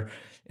Kroger,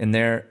 and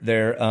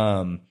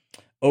they're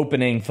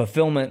opening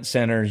fulfillment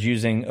centers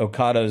using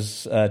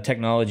Ocado's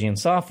technology and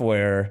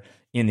software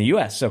in the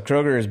US. So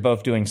Kroger is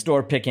both doing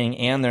store picking,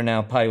 and they're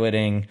now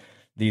piloting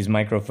these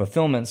micro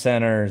fulfillment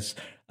centers.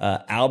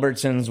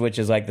 Albertsons, which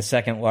is like the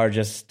second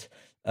largest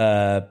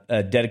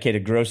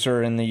dedicated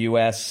grocer in the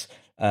US,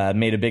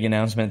 made a big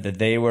announcement that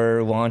they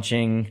were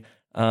launching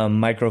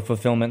micro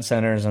fulfillment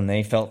centers, and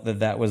they felt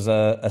that was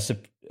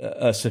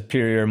a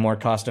superior, more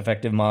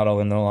cost-effective model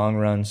in the long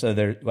run. So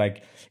they're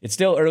like, it's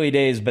still early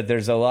days, but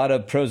there's a lot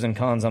of pros and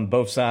cons on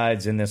both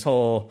sides in this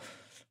whole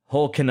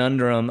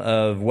conundrum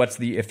of what's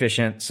the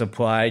efficient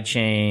supply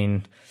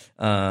chain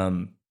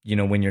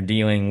when you're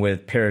dealing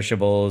with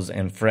perishables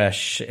and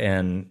fresh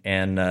and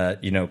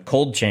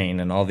cold chain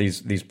and all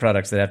these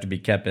products that have to be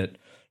kept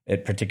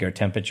at particular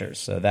temperatures.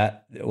 So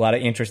that a lot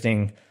of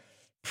interesting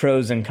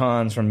pros and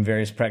cons from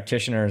various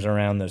practitioners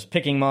around those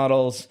picking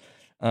models.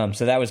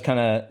 So that was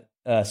kind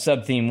of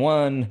sub-theme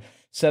 1.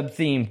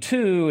 Sub-theme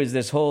 2 is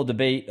this whole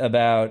debate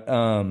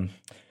about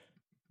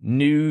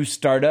new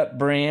startup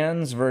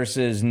brands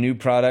versus new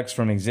products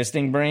from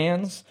existing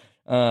brands.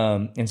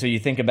 And so you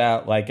think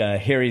about like a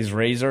Harry's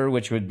Razor,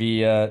 which would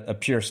be a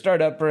pure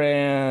startup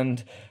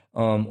brand,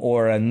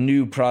 or a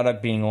new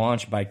product being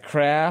launched by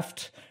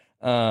Kraft.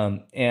 A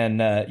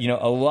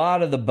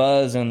lot of the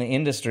buzz in the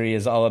industry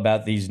is all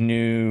about these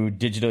new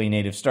digitally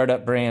native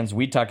startup brands.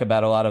 We talk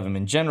about a lot of them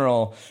in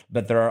general,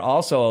 but there are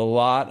also a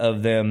lot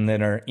of them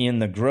that are in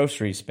the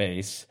grocery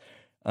space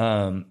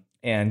and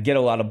get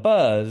a lot of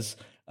buzz.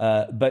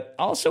 But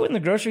also in the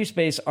grocery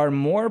space are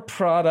more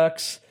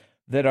products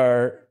that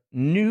are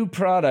new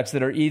products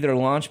that are either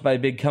launched by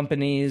big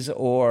companies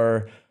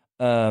or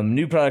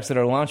new products that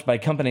are launched by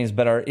companies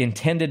but are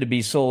intended to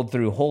be sold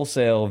through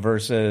wholesale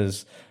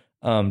versus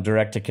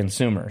direct to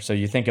consumer. So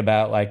you think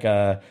about like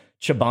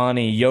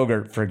Chobani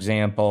yogurt, for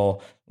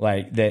example,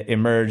 like that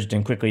emerged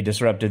and quickly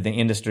disrupted the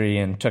industry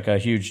and took a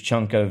huge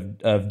chunk of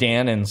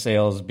Dannon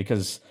sales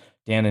because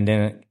Dannon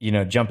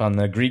didn't, jump on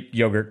the Greek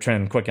yogurt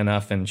trend quick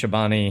enough, and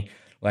Chobani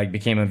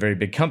became a very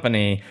big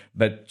company.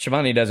 But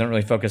Chobani doesn't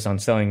really focus on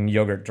selling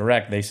yogurt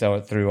direct; they sell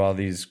it through all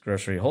these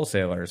grocery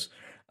wholesalers.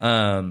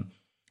 And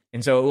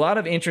so a lot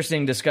of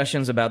interesting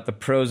discussions about the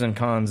pros and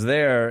cons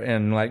there.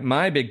 And like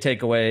my big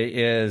takeaway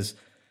is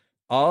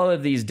all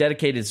of these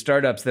dedicated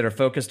startups that are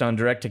focused on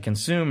direct to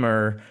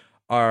consumer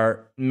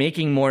are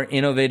making more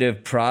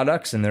innovative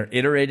products, and they're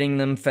iterating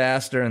them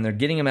faster, and they're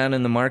getting them out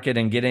in the market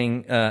and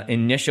getting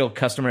initial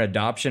customer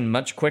adoption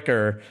much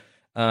quicker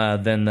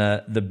than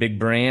the big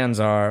brands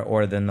are,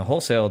 or than the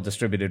wholesale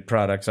distributed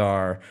products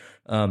are.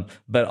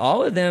 But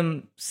all of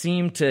them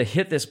seem to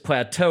hit this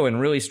plateau and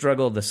really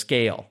struggle to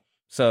scale.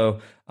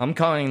 So I'm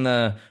calling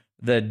the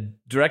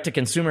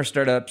direct-to-consumer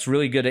startups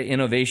really good at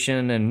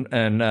innovation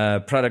and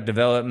product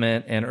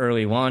development and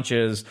early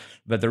launches,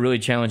 but they're really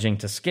challenging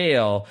to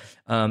scale.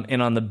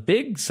 And on the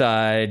big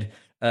side,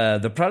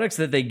 the products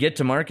that they get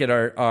to market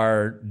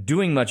are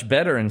doing much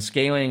better and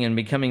scaling and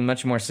becoming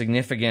much more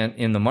significant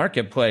in the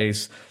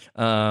marketplace.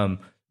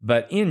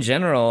 But in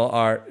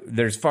general,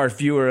 there's far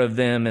fewer of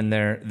them, and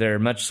they're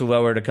much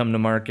slower to come to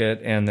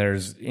market, and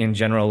there's in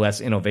general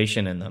less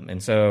innovation in them.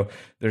 And so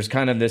there's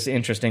kind of this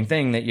interesting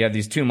thing that you have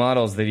these two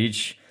models that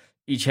each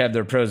have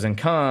their pros and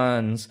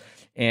cons,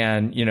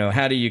 and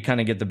how do you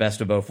kind of get the best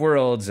of both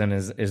worlds? And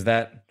is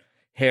that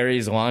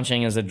Harry's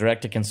launching as a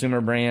direct to consumer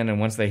brand, and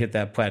once they hit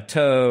that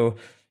plateau,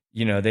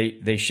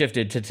 they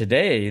shifted to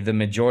today, the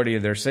majority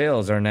of their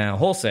sales are now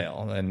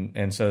wholesale,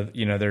 and so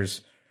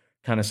there's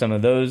kind of some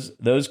of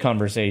those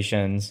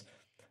conversations.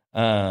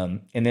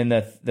 And then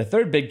the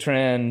third big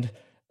trend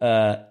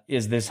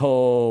is this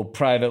whole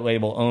private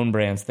label own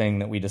brands thing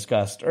that we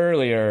discussed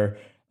earlier.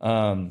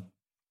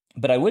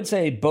 But I would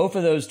say both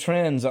of those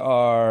trends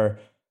are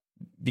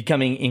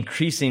becoming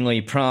increasingly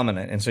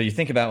prominent. And so you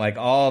think about like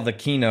all the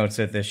keynotes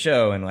at this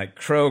show, and like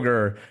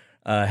Kroger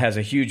has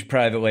a huge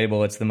private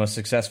label. It's the most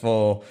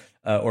successful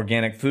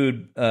organic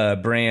food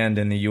brand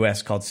in the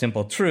U.S. called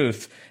Simple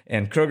Truth.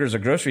 And Kroger's a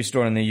grocery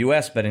store in the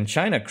U.S., but in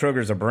China,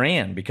 Kroger's a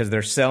brand because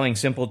they're selling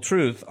Simple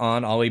Truth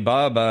on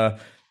Alibaba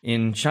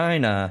in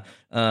China.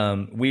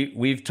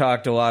 We've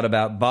talked a lot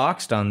about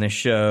Boxed on this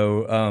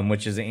show,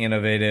 which is an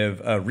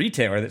innovative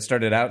retailer that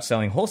started out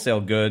selling wholesale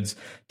goods.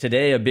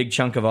 Today, a big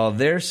chunk of all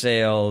their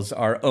sales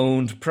are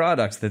owned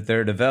products that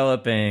they're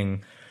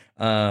developing.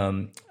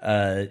 One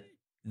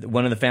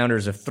of the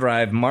founders of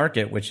Thrive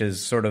Market, which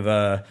is sort of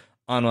a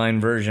online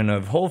version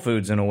of Whole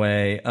Foods in a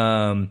way,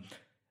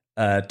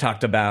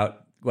 talked about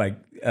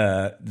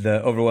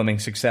the overwhelming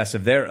success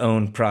of their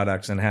own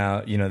products and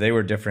how they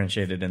were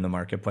differentiated in the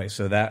marketplace.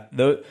 So that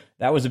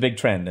was a big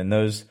trend. And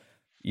those,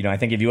 I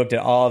think if you looked at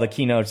all the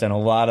keynotes and a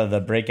lot of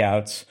the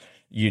breakouts,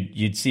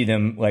 you'd see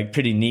them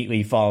pretty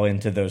neatly fall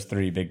into those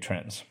three big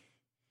trends.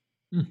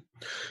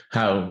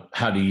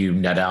 How do you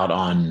net out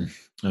on?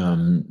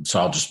 So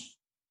I'll just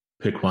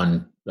pick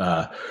one.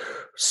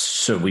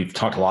 So we've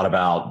talked a lot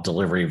about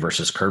delivery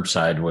versus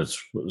curbside. Was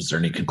there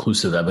any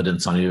conclusive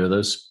evidence on either of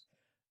those?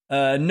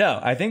 No,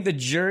 I think the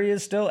jury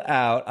is still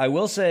out. I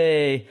will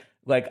say,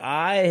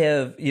 I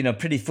have,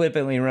 pretty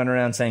flippantly run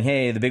around saying,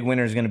 hey, the big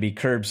winner is going to be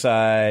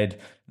curbside,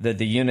 that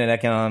the unit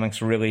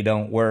economics really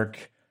don't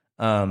work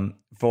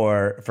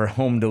for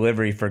home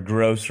delivery, for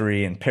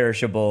grocery and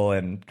perishable,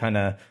 and kind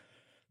of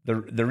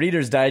the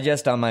Reader's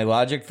Digest on my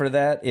logic for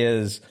that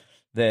is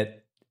that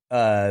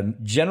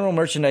general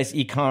merchandise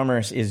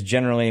e-commerce is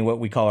generally what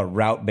we call a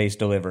route-based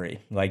delivery.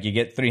 Like you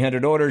get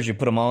 300 orders, you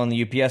put them all in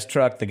the UPS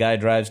truck, the guy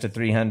drives to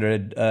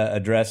 300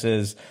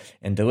 addresses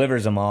and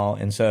delivers them all.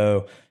 And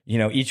so,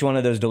 each one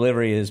of those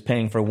deliveries is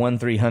paying for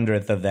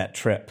 1/300th of that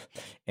trip.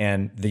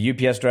 And the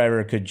UPS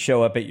driver could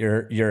show up at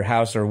your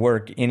house or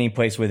work any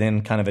place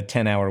within kind of a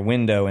 10-hour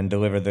window and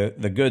deliver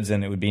the goods,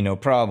 and it would be no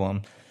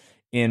problem.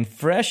 in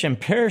fresh and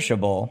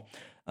perishable,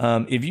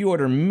 if you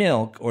order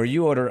milk or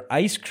you order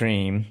ice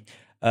cream,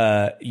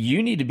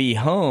 you need to be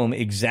home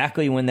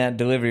exactly when that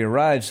delivery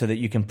arrives so that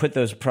you can put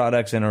those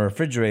products in a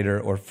refrigerator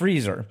or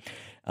freezer.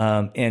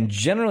 And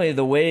generally,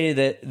 the way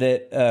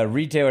that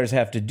retailers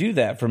have to do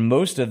that for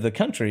most of the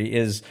country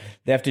is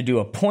they have to do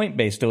a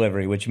point-based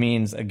delivery, which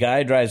means a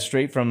guy drives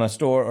straight from a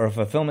store or a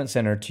fulfillment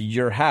center to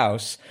your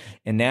house,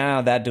 and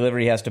now that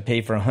delivery has to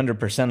pay for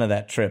 100% of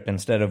that trip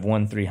instead of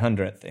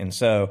 1/300th. And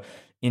so,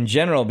 in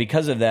general,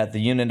 because of that, the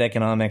unit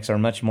economics are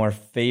much more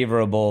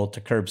favorable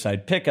to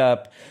curbside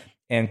pickup.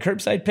 And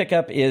curbside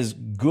pickup is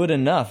good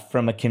enough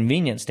from a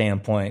convenience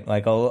standpoint.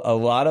 Like a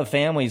lot of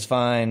families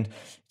find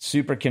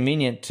super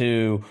convenient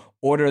to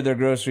order their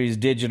groceries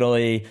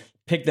digitally,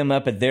 pick them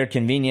up at their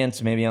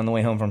convenience, maybe on the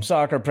way home from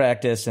soccer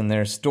practice, and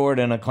they're stored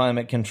in a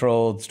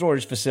climate-controlled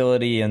storage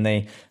facility, and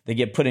they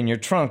get put in your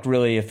trunk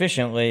really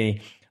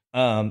efficiently.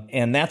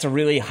 And that's a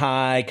really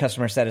high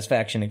customer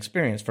satisfaction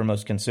experience for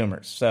most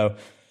consumers. So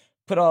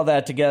put all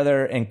that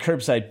together, and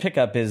curbside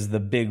pickup is the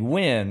big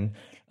win.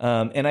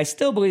 And I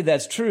still believe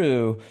that's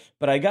true,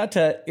 but I got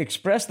to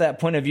express that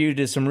point of view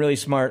to some really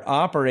smart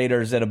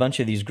operators at a bunch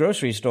of these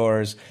grocery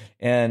stores.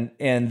 And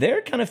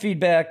their kind of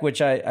feedback,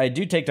 which I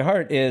do take to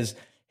heart, is,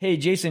 hey,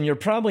 Jason, you're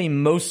probably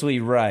mostly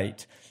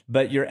right,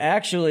 but you're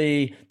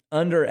actually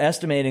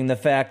underestimating the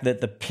fact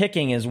that the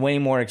picking is way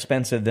more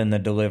expensive than the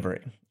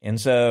delivery. And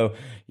so,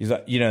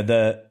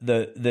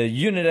 the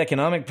unit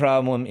economic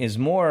problem is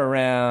more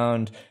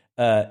around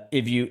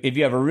if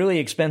you have a really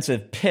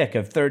expensive pick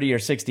of 30 or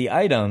 60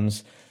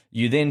 items,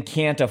 you then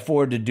can't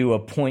afford to do a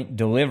point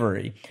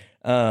delivery.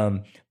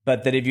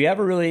 But that if you have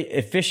a really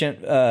efficient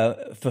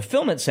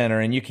fulfillment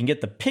center and you can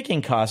get the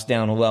picking cost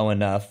down low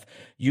enough,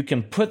 you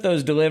can put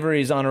those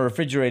deliveries on a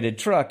refrigerated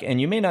truck,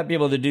 and you may not be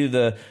able to do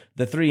the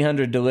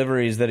 300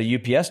 deliveries that a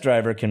UPS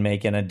driver can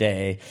make in a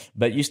day,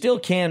 but you still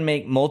can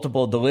make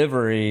multiple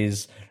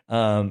deliveries,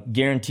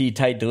 guaranteed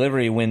tight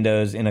delivery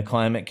windows in a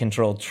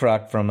climate-controlled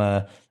truck from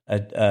a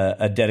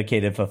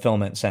dedicated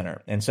fulfillment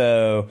center. And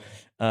so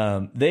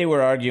they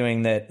were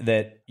arguing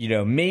that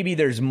maybe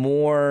there's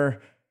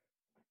more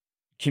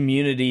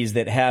communities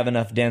that have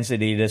enough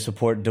density to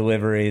support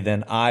delivery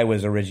than I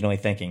was originally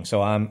thinking.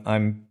 So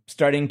I'm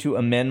starting to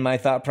amend my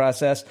thought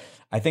process.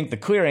 I think the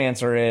clear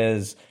answer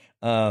is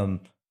that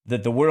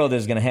the world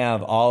is going to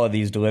have all of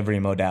these delivery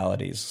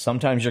modalities.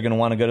 Sometimes you're going to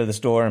want to go to the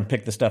store and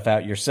pick the stuff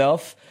out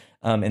yourself,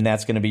 and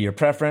that's going to be your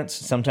preference.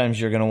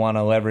 Sometimes you're going to want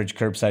to leverage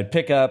curbside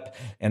pickup,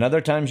 and other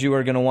times you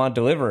are going to want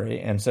delivery.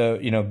 And so,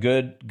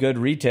 good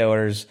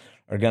retailers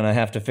are going to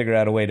have to figure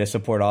out a way to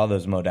support all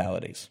those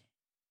modalities.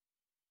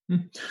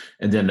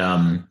 And then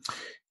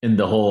in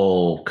the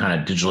whole kind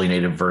of digitally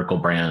native vertical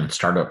brand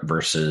startup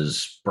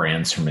versus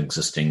brands from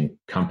existing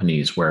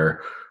companies,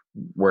 where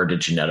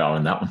did you net out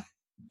on that one?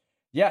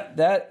 Yeah,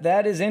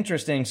 that is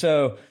interesting.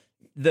 So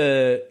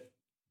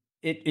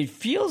it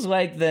feels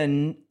like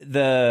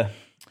the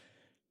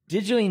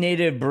digitally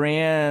native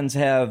brands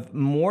have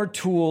more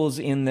tools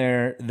in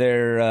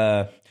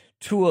their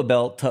tool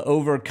belt to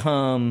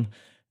overcome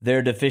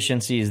their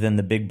deficiencies than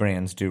the big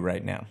brands do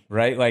right now,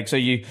 right? Like, so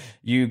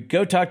you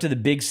go talk to the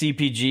big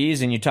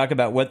CPGs and you talk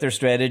about what their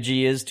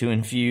strategy is to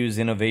infuse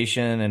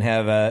innovation and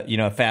have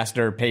a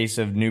faster pace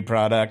of new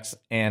products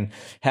and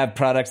have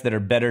products that are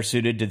better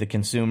suited to the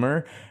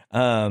consumer.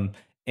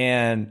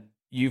 And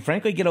you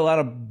frankly get a lot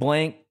of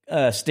blank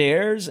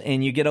stares,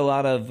 and you get a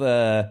lot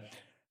of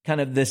kind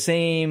of the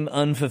same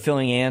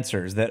unfulfilling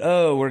answers that,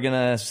 oh, we're going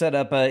to set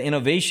up an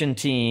innovation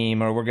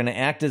team, or we're going to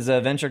act as a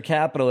venture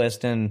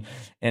capitalist and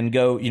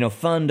go,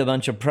 fund a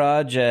bunch of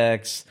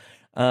projects.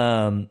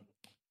 But,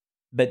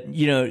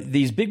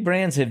 these big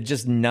brands have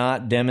just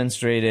not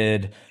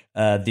demonstrated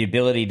the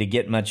ability to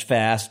get much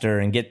faster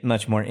and get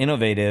much more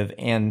innovative.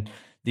 And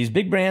these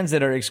big brands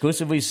that are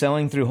exclusively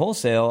selling through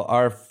wholesale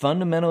are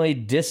fundamentally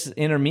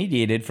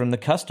disintermediated from the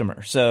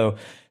customer. So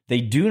they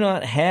do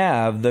not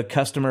have the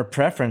customer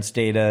preference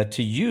data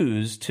to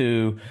use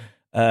to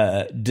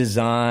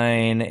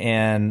design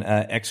and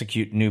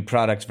execute new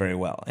products very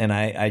well. And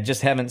I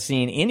just haven't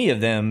seen any of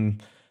them,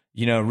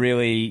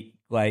 really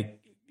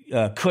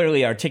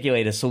clearly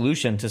articulate a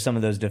solution to some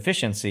of those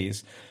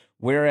deficiencies.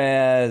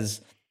 Whereas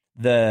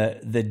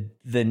the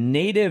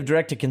native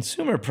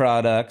direct-to-consumer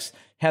products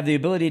have the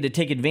ability to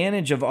take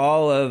advantage of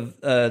all of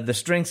the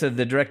strengths of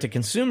the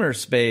direct-to-consumer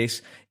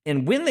space.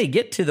 And when they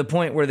get to the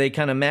point where they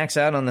kind of max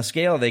out on the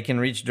scale, they can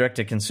reach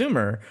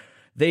direct-to-consumer,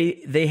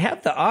 they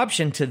have the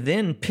option to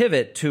then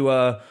pivot to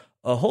a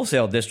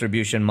wholesale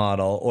distribution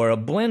model or a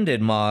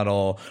blended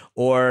model,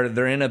 or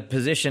they're in a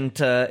position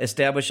to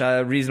establish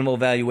a reasonable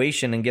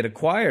valuation and get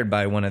acquired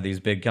by one of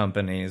these big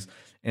companies.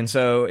 And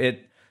so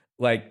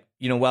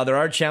while there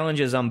are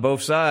challenges on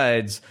both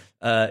sides,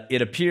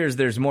 it appears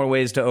there's more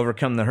ways to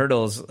overcome the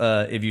hurdles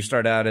if you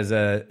start out as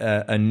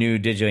a new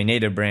digitally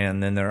native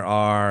brand than there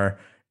are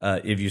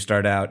if you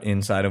start out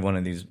inside of one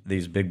of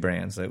these big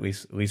brands. At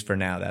least for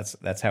now,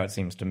 that's how it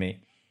seems to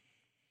me.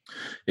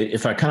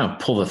 If I kind of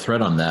pull the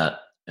thread on that,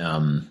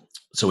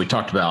 So we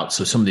talked about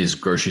some of these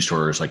grocery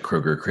stores like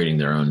Kroger creating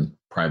their own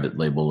private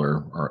label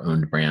or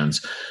owned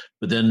brands.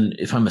 But then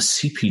if I'm a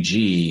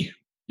CPG,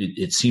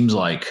 it seems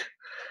like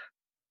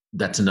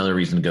that's another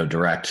reason to go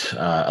direct,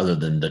 other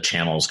than the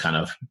channels kind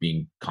of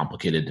being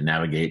complicated to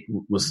navigate.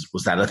 Was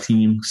that a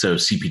theme? So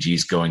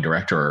CPGs going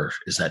direct, or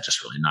is that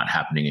just really not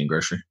happening in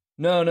grocery?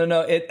 No.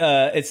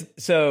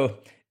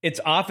 It's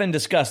often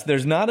discussed.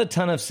 There's not a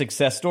ton of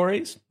success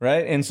stories,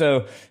 right? And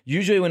so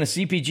usually when a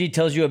CPG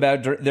tells you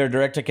about their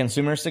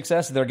direct-to-consumer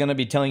success, they're going to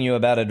be telling you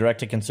about a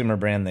direct-to-consumer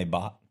brand they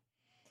bought.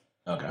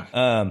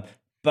 Okay.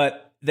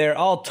 But they're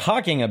all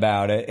talking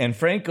about it. And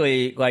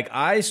frankly, like,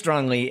 I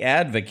strongly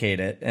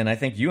advocate it. And I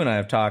think you and I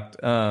have talked.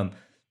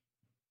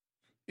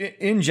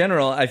 In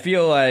general, I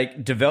feel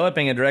like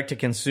developing a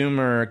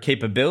direct-to-consumer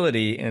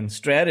capability and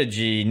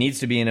strategy needs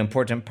to be an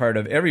important part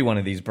of every one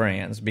of these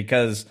brands,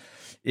 because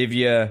if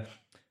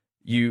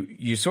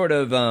you sort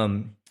of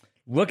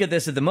look at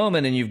this at the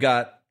moment, and you've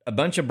got a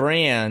bunch of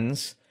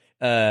brands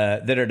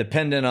that are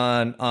dependent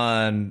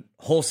on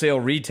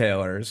wholesale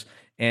retailers,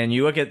 and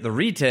you look at the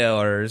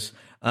retailers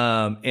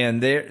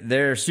and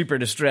they're super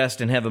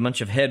distressed and have a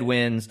bunch of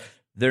headwinds.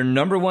 Their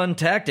number one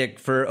tactic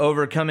for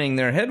overcoming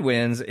their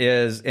headwinds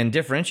is in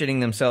differentiating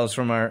themselves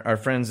from our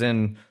friends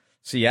in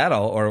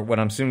Seattle, or what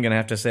I'm soon going to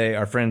have to say,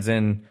 our friends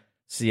in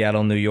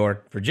Seattle, New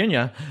York,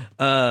 Virginia,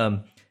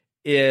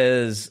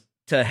 is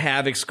to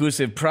have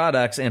exclusive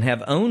products and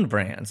have owned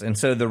brands. And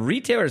so the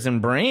retailers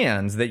and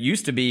brands that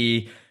used to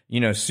be,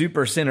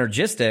 super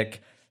synergistic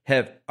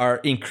are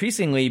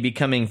increasingly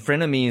becoming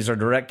frenemies or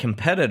direct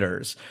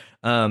competitors.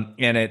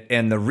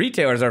 And the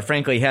retailers are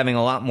frankly having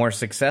a lot more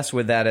success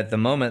with that at the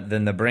moment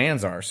than the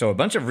brands are. So a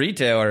bunch of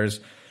retailers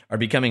are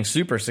becoming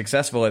super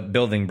successful at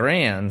building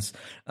brands.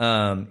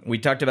 We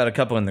talked about a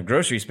couple in the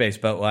grocery space,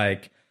 but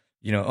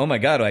oh my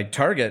God, like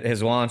Target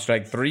has launched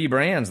like 3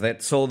 brands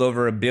that sold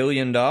over $1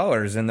 billion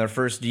in their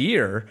first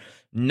year.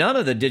 None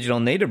of the digital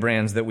native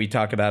brands that we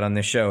talk about on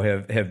this show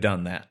have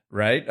done that,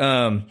 right?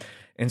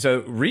 And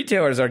so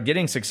retailers are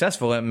getting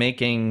successful at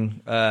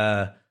making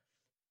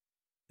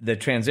the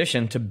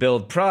transition to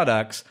build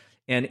products.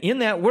 And in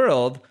that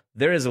world,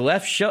 there's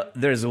less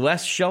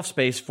shelf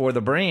space for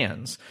the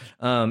brands.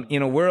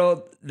 In a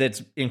world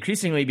that's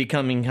increasingly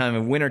becoming kind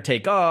of winner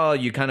take all,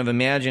 you kind of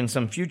imagine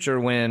some future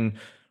when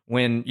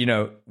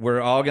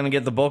we're all going to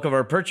get the bulk of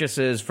our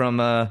purchases from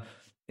an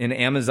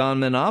Amazon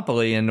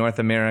monopoly in North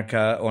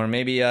America, or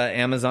maybe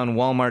Amazon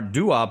Walmart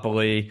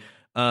duopoly.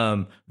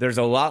 There's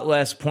a lot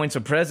less points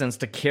of presence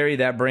to carry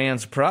that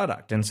brand's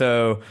product. And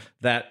so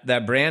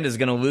that brand is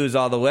going to lose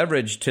all the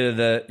leverage to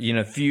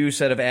the few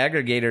set of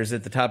aggregators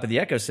at the top of the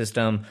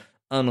ecosystem,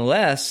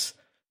 unless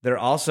they're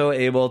also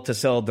able to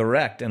sell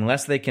direct,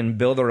 unless they can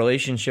build a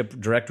relationship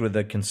direct with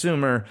the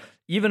consumer.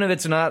 Even if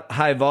it's not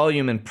high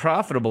volume and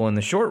profitable in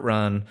the short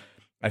run,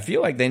 I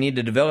feel like they need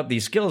to develop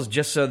these skills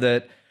just so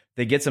that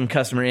they get some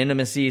customer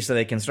intimacy, so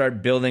they can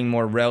start building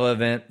more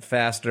relevant,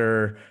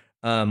 faster,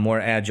 more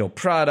agile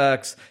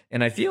products.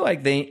 And I feel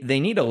like they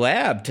need a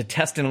lab to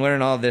test and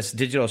learn all this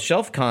digital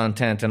shelf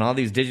content and all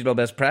these digital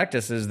best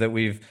practices that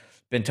we've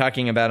been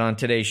talking about on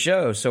today's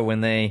show. So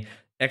when they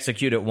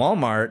execute at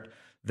Walmart,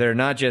 they're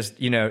not just,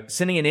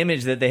 sending an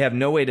image that they have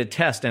no way to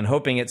test and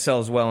hoping it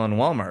sells well on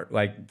Walmart.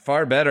 Like,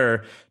 far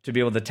better to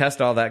be able to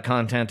test all that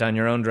content on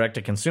your own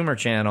direct-to-consumer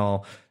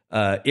channel,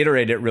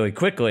 iterate it really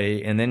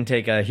quickly, and then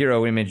take a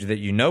hero image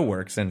that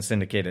works and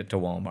syndicate it to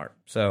Walmart.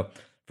 So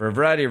for a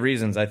variety of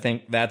reasons, I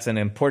think that's an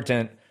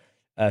important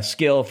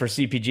skill for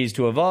CPGs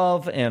to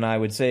evolve, and I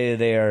would say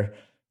they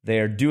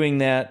are doing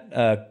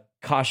that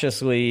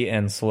cautiously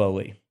and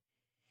slowly.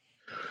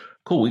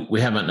 Cool. We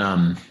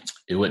haven't.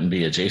 It wouldn't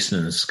be a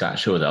Jason and Scott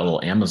show without a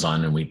little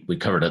Amazon, and we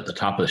covered it at the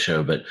top of the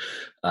show. But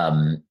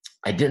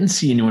I didn't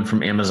see anyone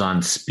from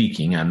Amazon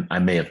speaking. I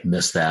may have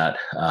missed that.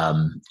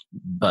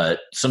 But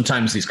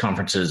sometimes these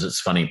conferences,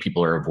 it's funny,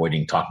 people are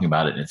avoiding talking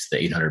about it, and it's the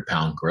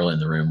 800-pound gorilla in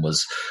the room.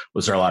 Was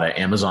there a lot of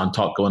Amazon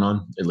talk going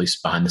on, at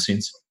least behind the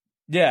scenes?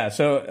 Yeah.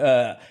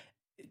 So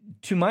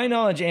to my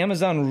knowledge,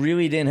 Amazon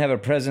really didn't have a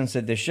presence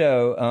at the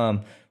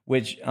show,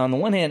 which on the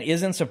one hand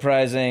isn't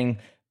surprising.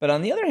 But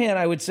on the other hand,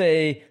 I would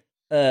say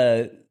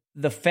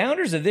the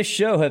founders of this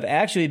show have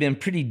actually been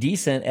pretty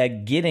decent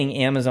at getting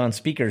Amazon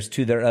speakers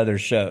to their other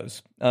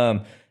shows.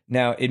 Now,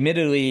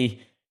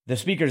 admittedly, the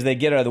speakers they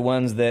get are the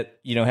ones that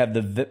have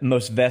the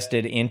most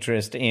vested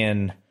interest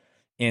in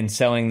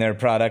selling their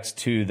products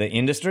to the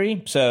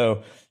industry.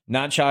 So,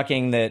 not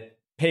shocking that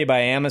Pay by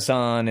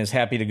Amazon is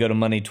happy to go to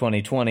Money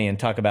 2020 and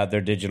talk about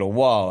their digital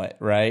wallet,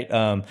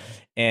 right?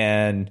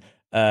 And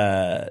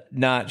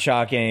not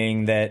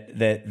shocking that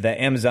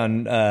the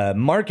Amazon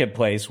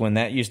marketplace, when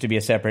that used to be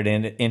a separate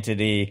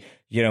entity,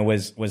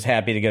 was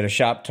happy to go to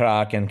Shop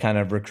Talk and kind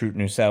of recruit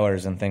new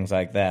sellers and things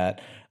like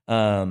that.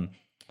 But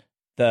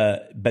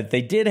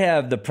they did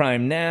have the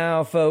Prime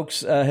Now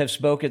folks have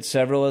spoke at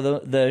several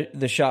of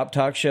the Shop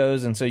Talk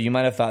shows, and so you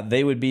might have thought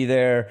they would be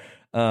there.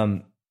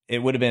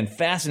 It would have been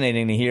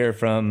fascinating to hear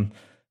from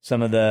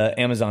some of the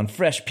Amazon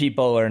Fresh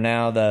people, or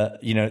now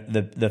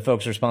the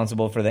folks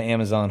responsible for the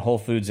Amazon Whole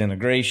Foods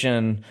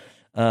integration.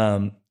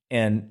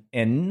 And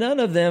none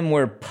of them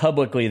were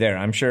publicly there.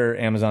 I'm sure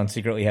Amazon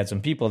secretly had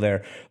some people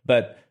there,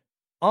 but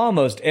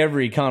almost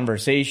every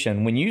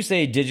conversation, when you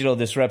say digital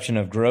disruption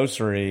of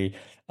grocery,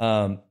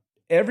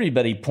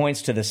 everybody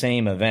points to the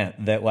same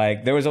event, that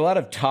like there was a lot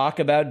of talk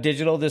about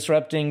digital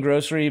disrupting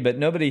grocery, but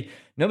nobody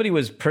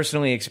was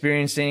personally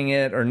experiencing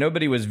it, or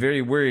nobody was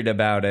very worried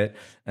about it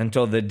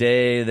until the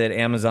day that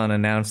Amazon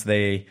announced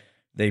they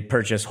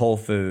purchased Whole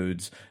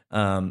Foods.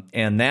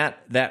 And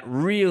that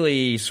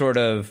really sort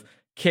of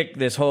kicked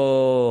this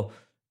whole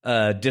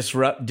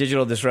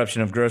digital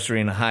disruption of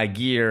grocery into high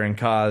gear and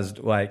caused,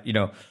 like,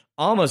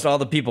 almost all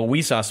the people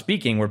we saw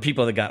speaking were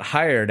people that got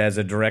hired as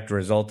a direct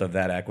result of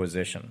that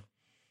acquisition.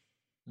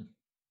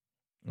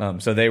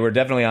 So they were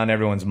definitely on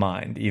everyone's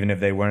mind, even if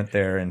they weren't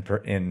there in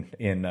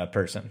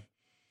person.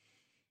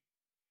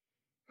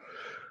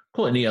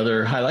 Cool. Any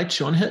other highlights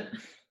you want to hit?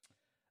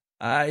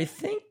 I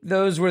think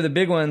those were the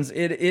big ones.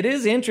 It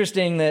is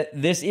interesting that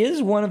this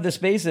is one of the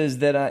spaces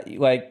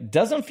that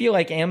doesn't feel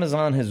like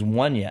Amazon has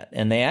won yet,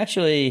 and they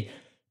actually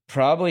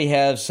probably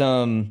have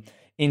some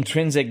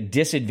intrinsic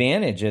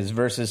disadvantages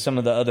versus some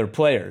of the other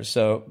players.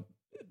 So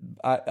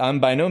I'm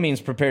by no means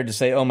prepared to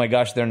say, oh my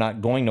gosh, they're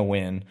not going to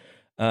win.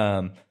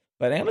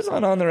 But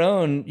Amazon on their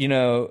own,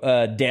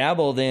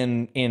 dabbled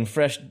in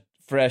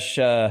fresh.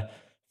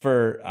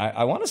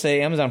 I want to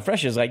say Amazon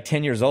Fresh is like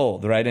 10 years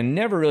old, right? And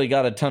never really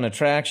got a ton of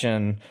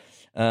traction.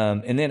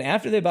 And then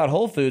after they bought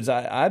Whole Foods,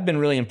 I've been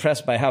really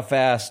impressed by how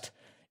fast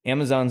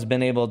Amazon's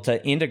been able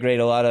to integrate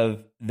a lot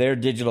of their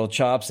digital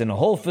chops into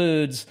Whole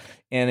Foods.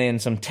 And in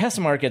some test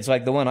markets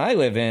like the one I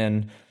live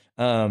in,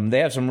 they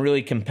have some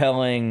really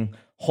compelling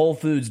Whole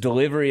Foods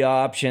delivery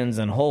options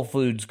and Whole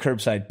Foods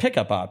curbside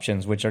pickup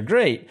options, which are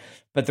great.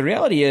 But the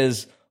reality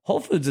is, Whole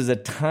Foods is a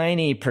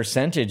tiny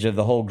percentage of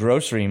the whole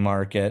grocery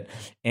market,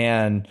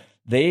 and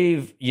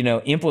they've,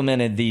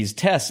 implemented these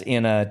tests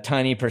in a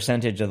tiny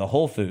percentage of the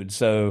Whole Foods.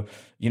 So,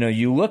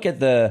 you look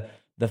at the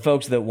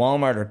folks that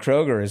Walmart or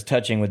Kroger is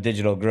touching with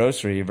digital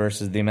grocery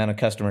versus the amount of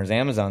customers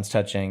Amazon's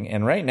touching.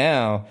 And right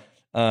now,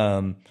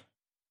 Walmart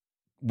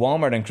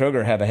and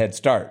Kroger have a head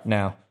start.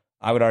 Now,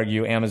 I would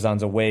argue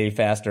Amazon's a way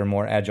faster,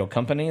 more agile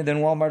company than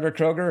Walmart or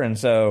Kroger. And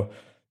so,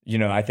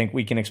 I think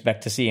we can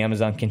expect to see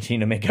Amazon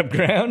continue to make up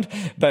ground,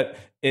 but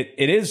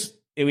it is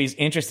at least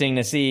interesting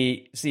to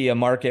see a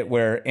market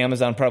where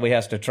Amazon probably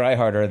has to try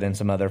harder than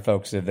some other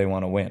folks if they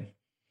want to win.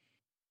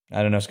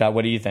 I don't know, Scott,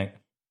 what do you think?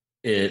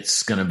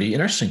 It's going to be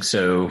interesting.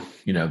 So,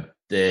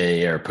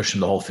 they are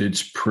pushing the Whole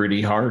Foods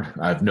pretty hard.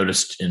 I've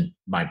noticed in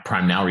my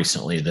Prime Now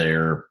recently,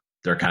 they're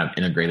kind of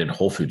integrated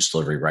Whole Foods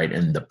delivery right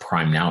in the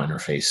Prime Now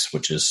interface,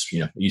 which is,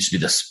 it used to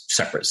be this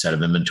separate set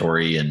of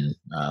inventory. And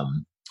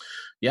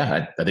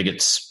I think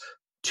it's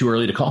too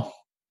early to call.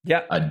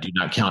 Yeah. I do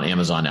not count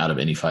Amazon out of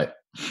any fight.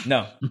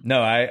 No,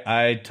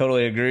 I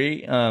totally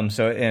agree.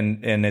 So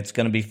it's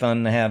going to be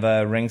fun to have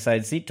a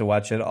ringside seat to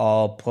watch it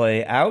all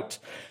play out.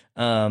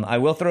 I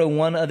will throw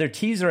one other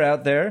teaser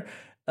out there.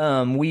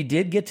 We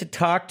did get to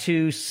talk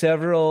to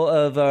several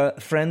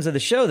of friends of the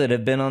show that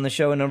have been on the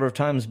show a number of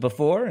times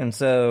before. And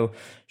so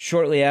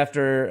shortly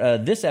after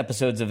this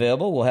episode's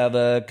available, we'll have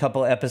a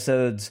couple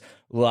episodes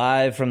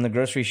live from the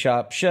Grocery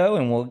Shop show,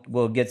 and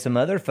we'll get some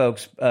other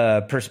folks'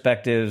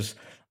 perspectives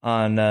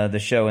on the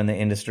show and the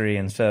industry.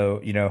 And so,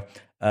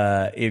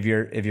 if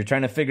you're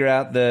trying to figure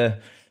out the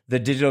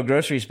digital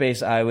grocery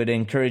space, I would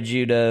encourage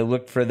you to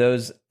look for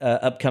those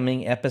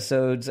upcoming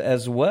episodes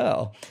as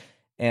well.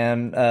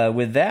 And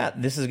with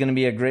that, this is going to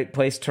be a great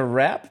place to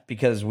wrap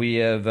because we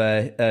have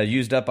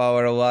used up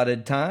our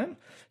allotted time.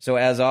 So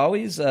as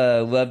always,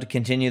 love to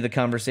continue the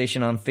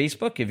conversation on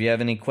Facebook. If you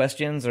have any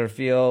questions or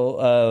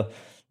feel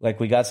like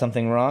we got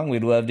something wrong,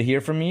 we'd love to hear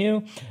from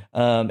you.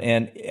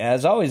 And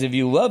as always, if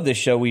you love this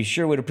show, we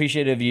sure would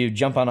appreciate it if you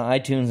jump on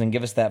iTunes and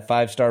give us that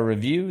 5-star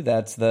review.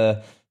 That's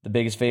the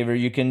biggest favor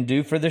you can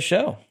do for the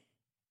show.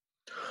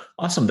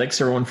 Awesome.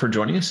 Thanks, everyone, for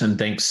joining us. And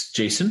thanks,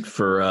 Jason,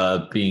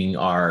 for being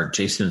our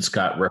Jason and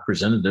Scott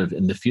representative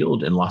in the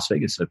field in Las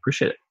Vegas. I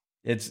appreciate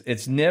it.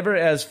 It's never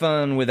as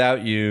fun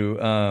without you,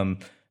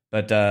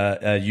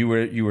 but you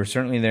were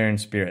certainly there in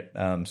spirit.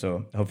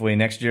 So hopefully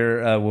next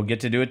year we'll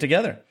get to do it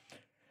together.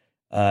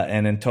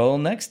 And until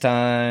next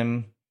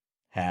time,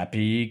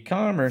 happy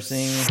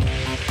commercing.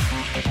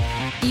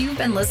 You've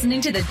been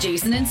listening to the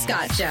Jason and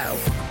Scott Show.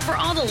 For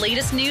all the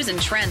latest news and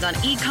trends on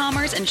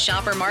e-commerce and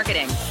shopper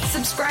marketing,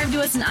 subscribe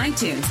to us on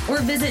iTunes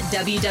or visit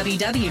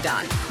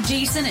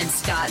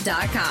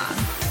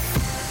www.jasonandscott.com.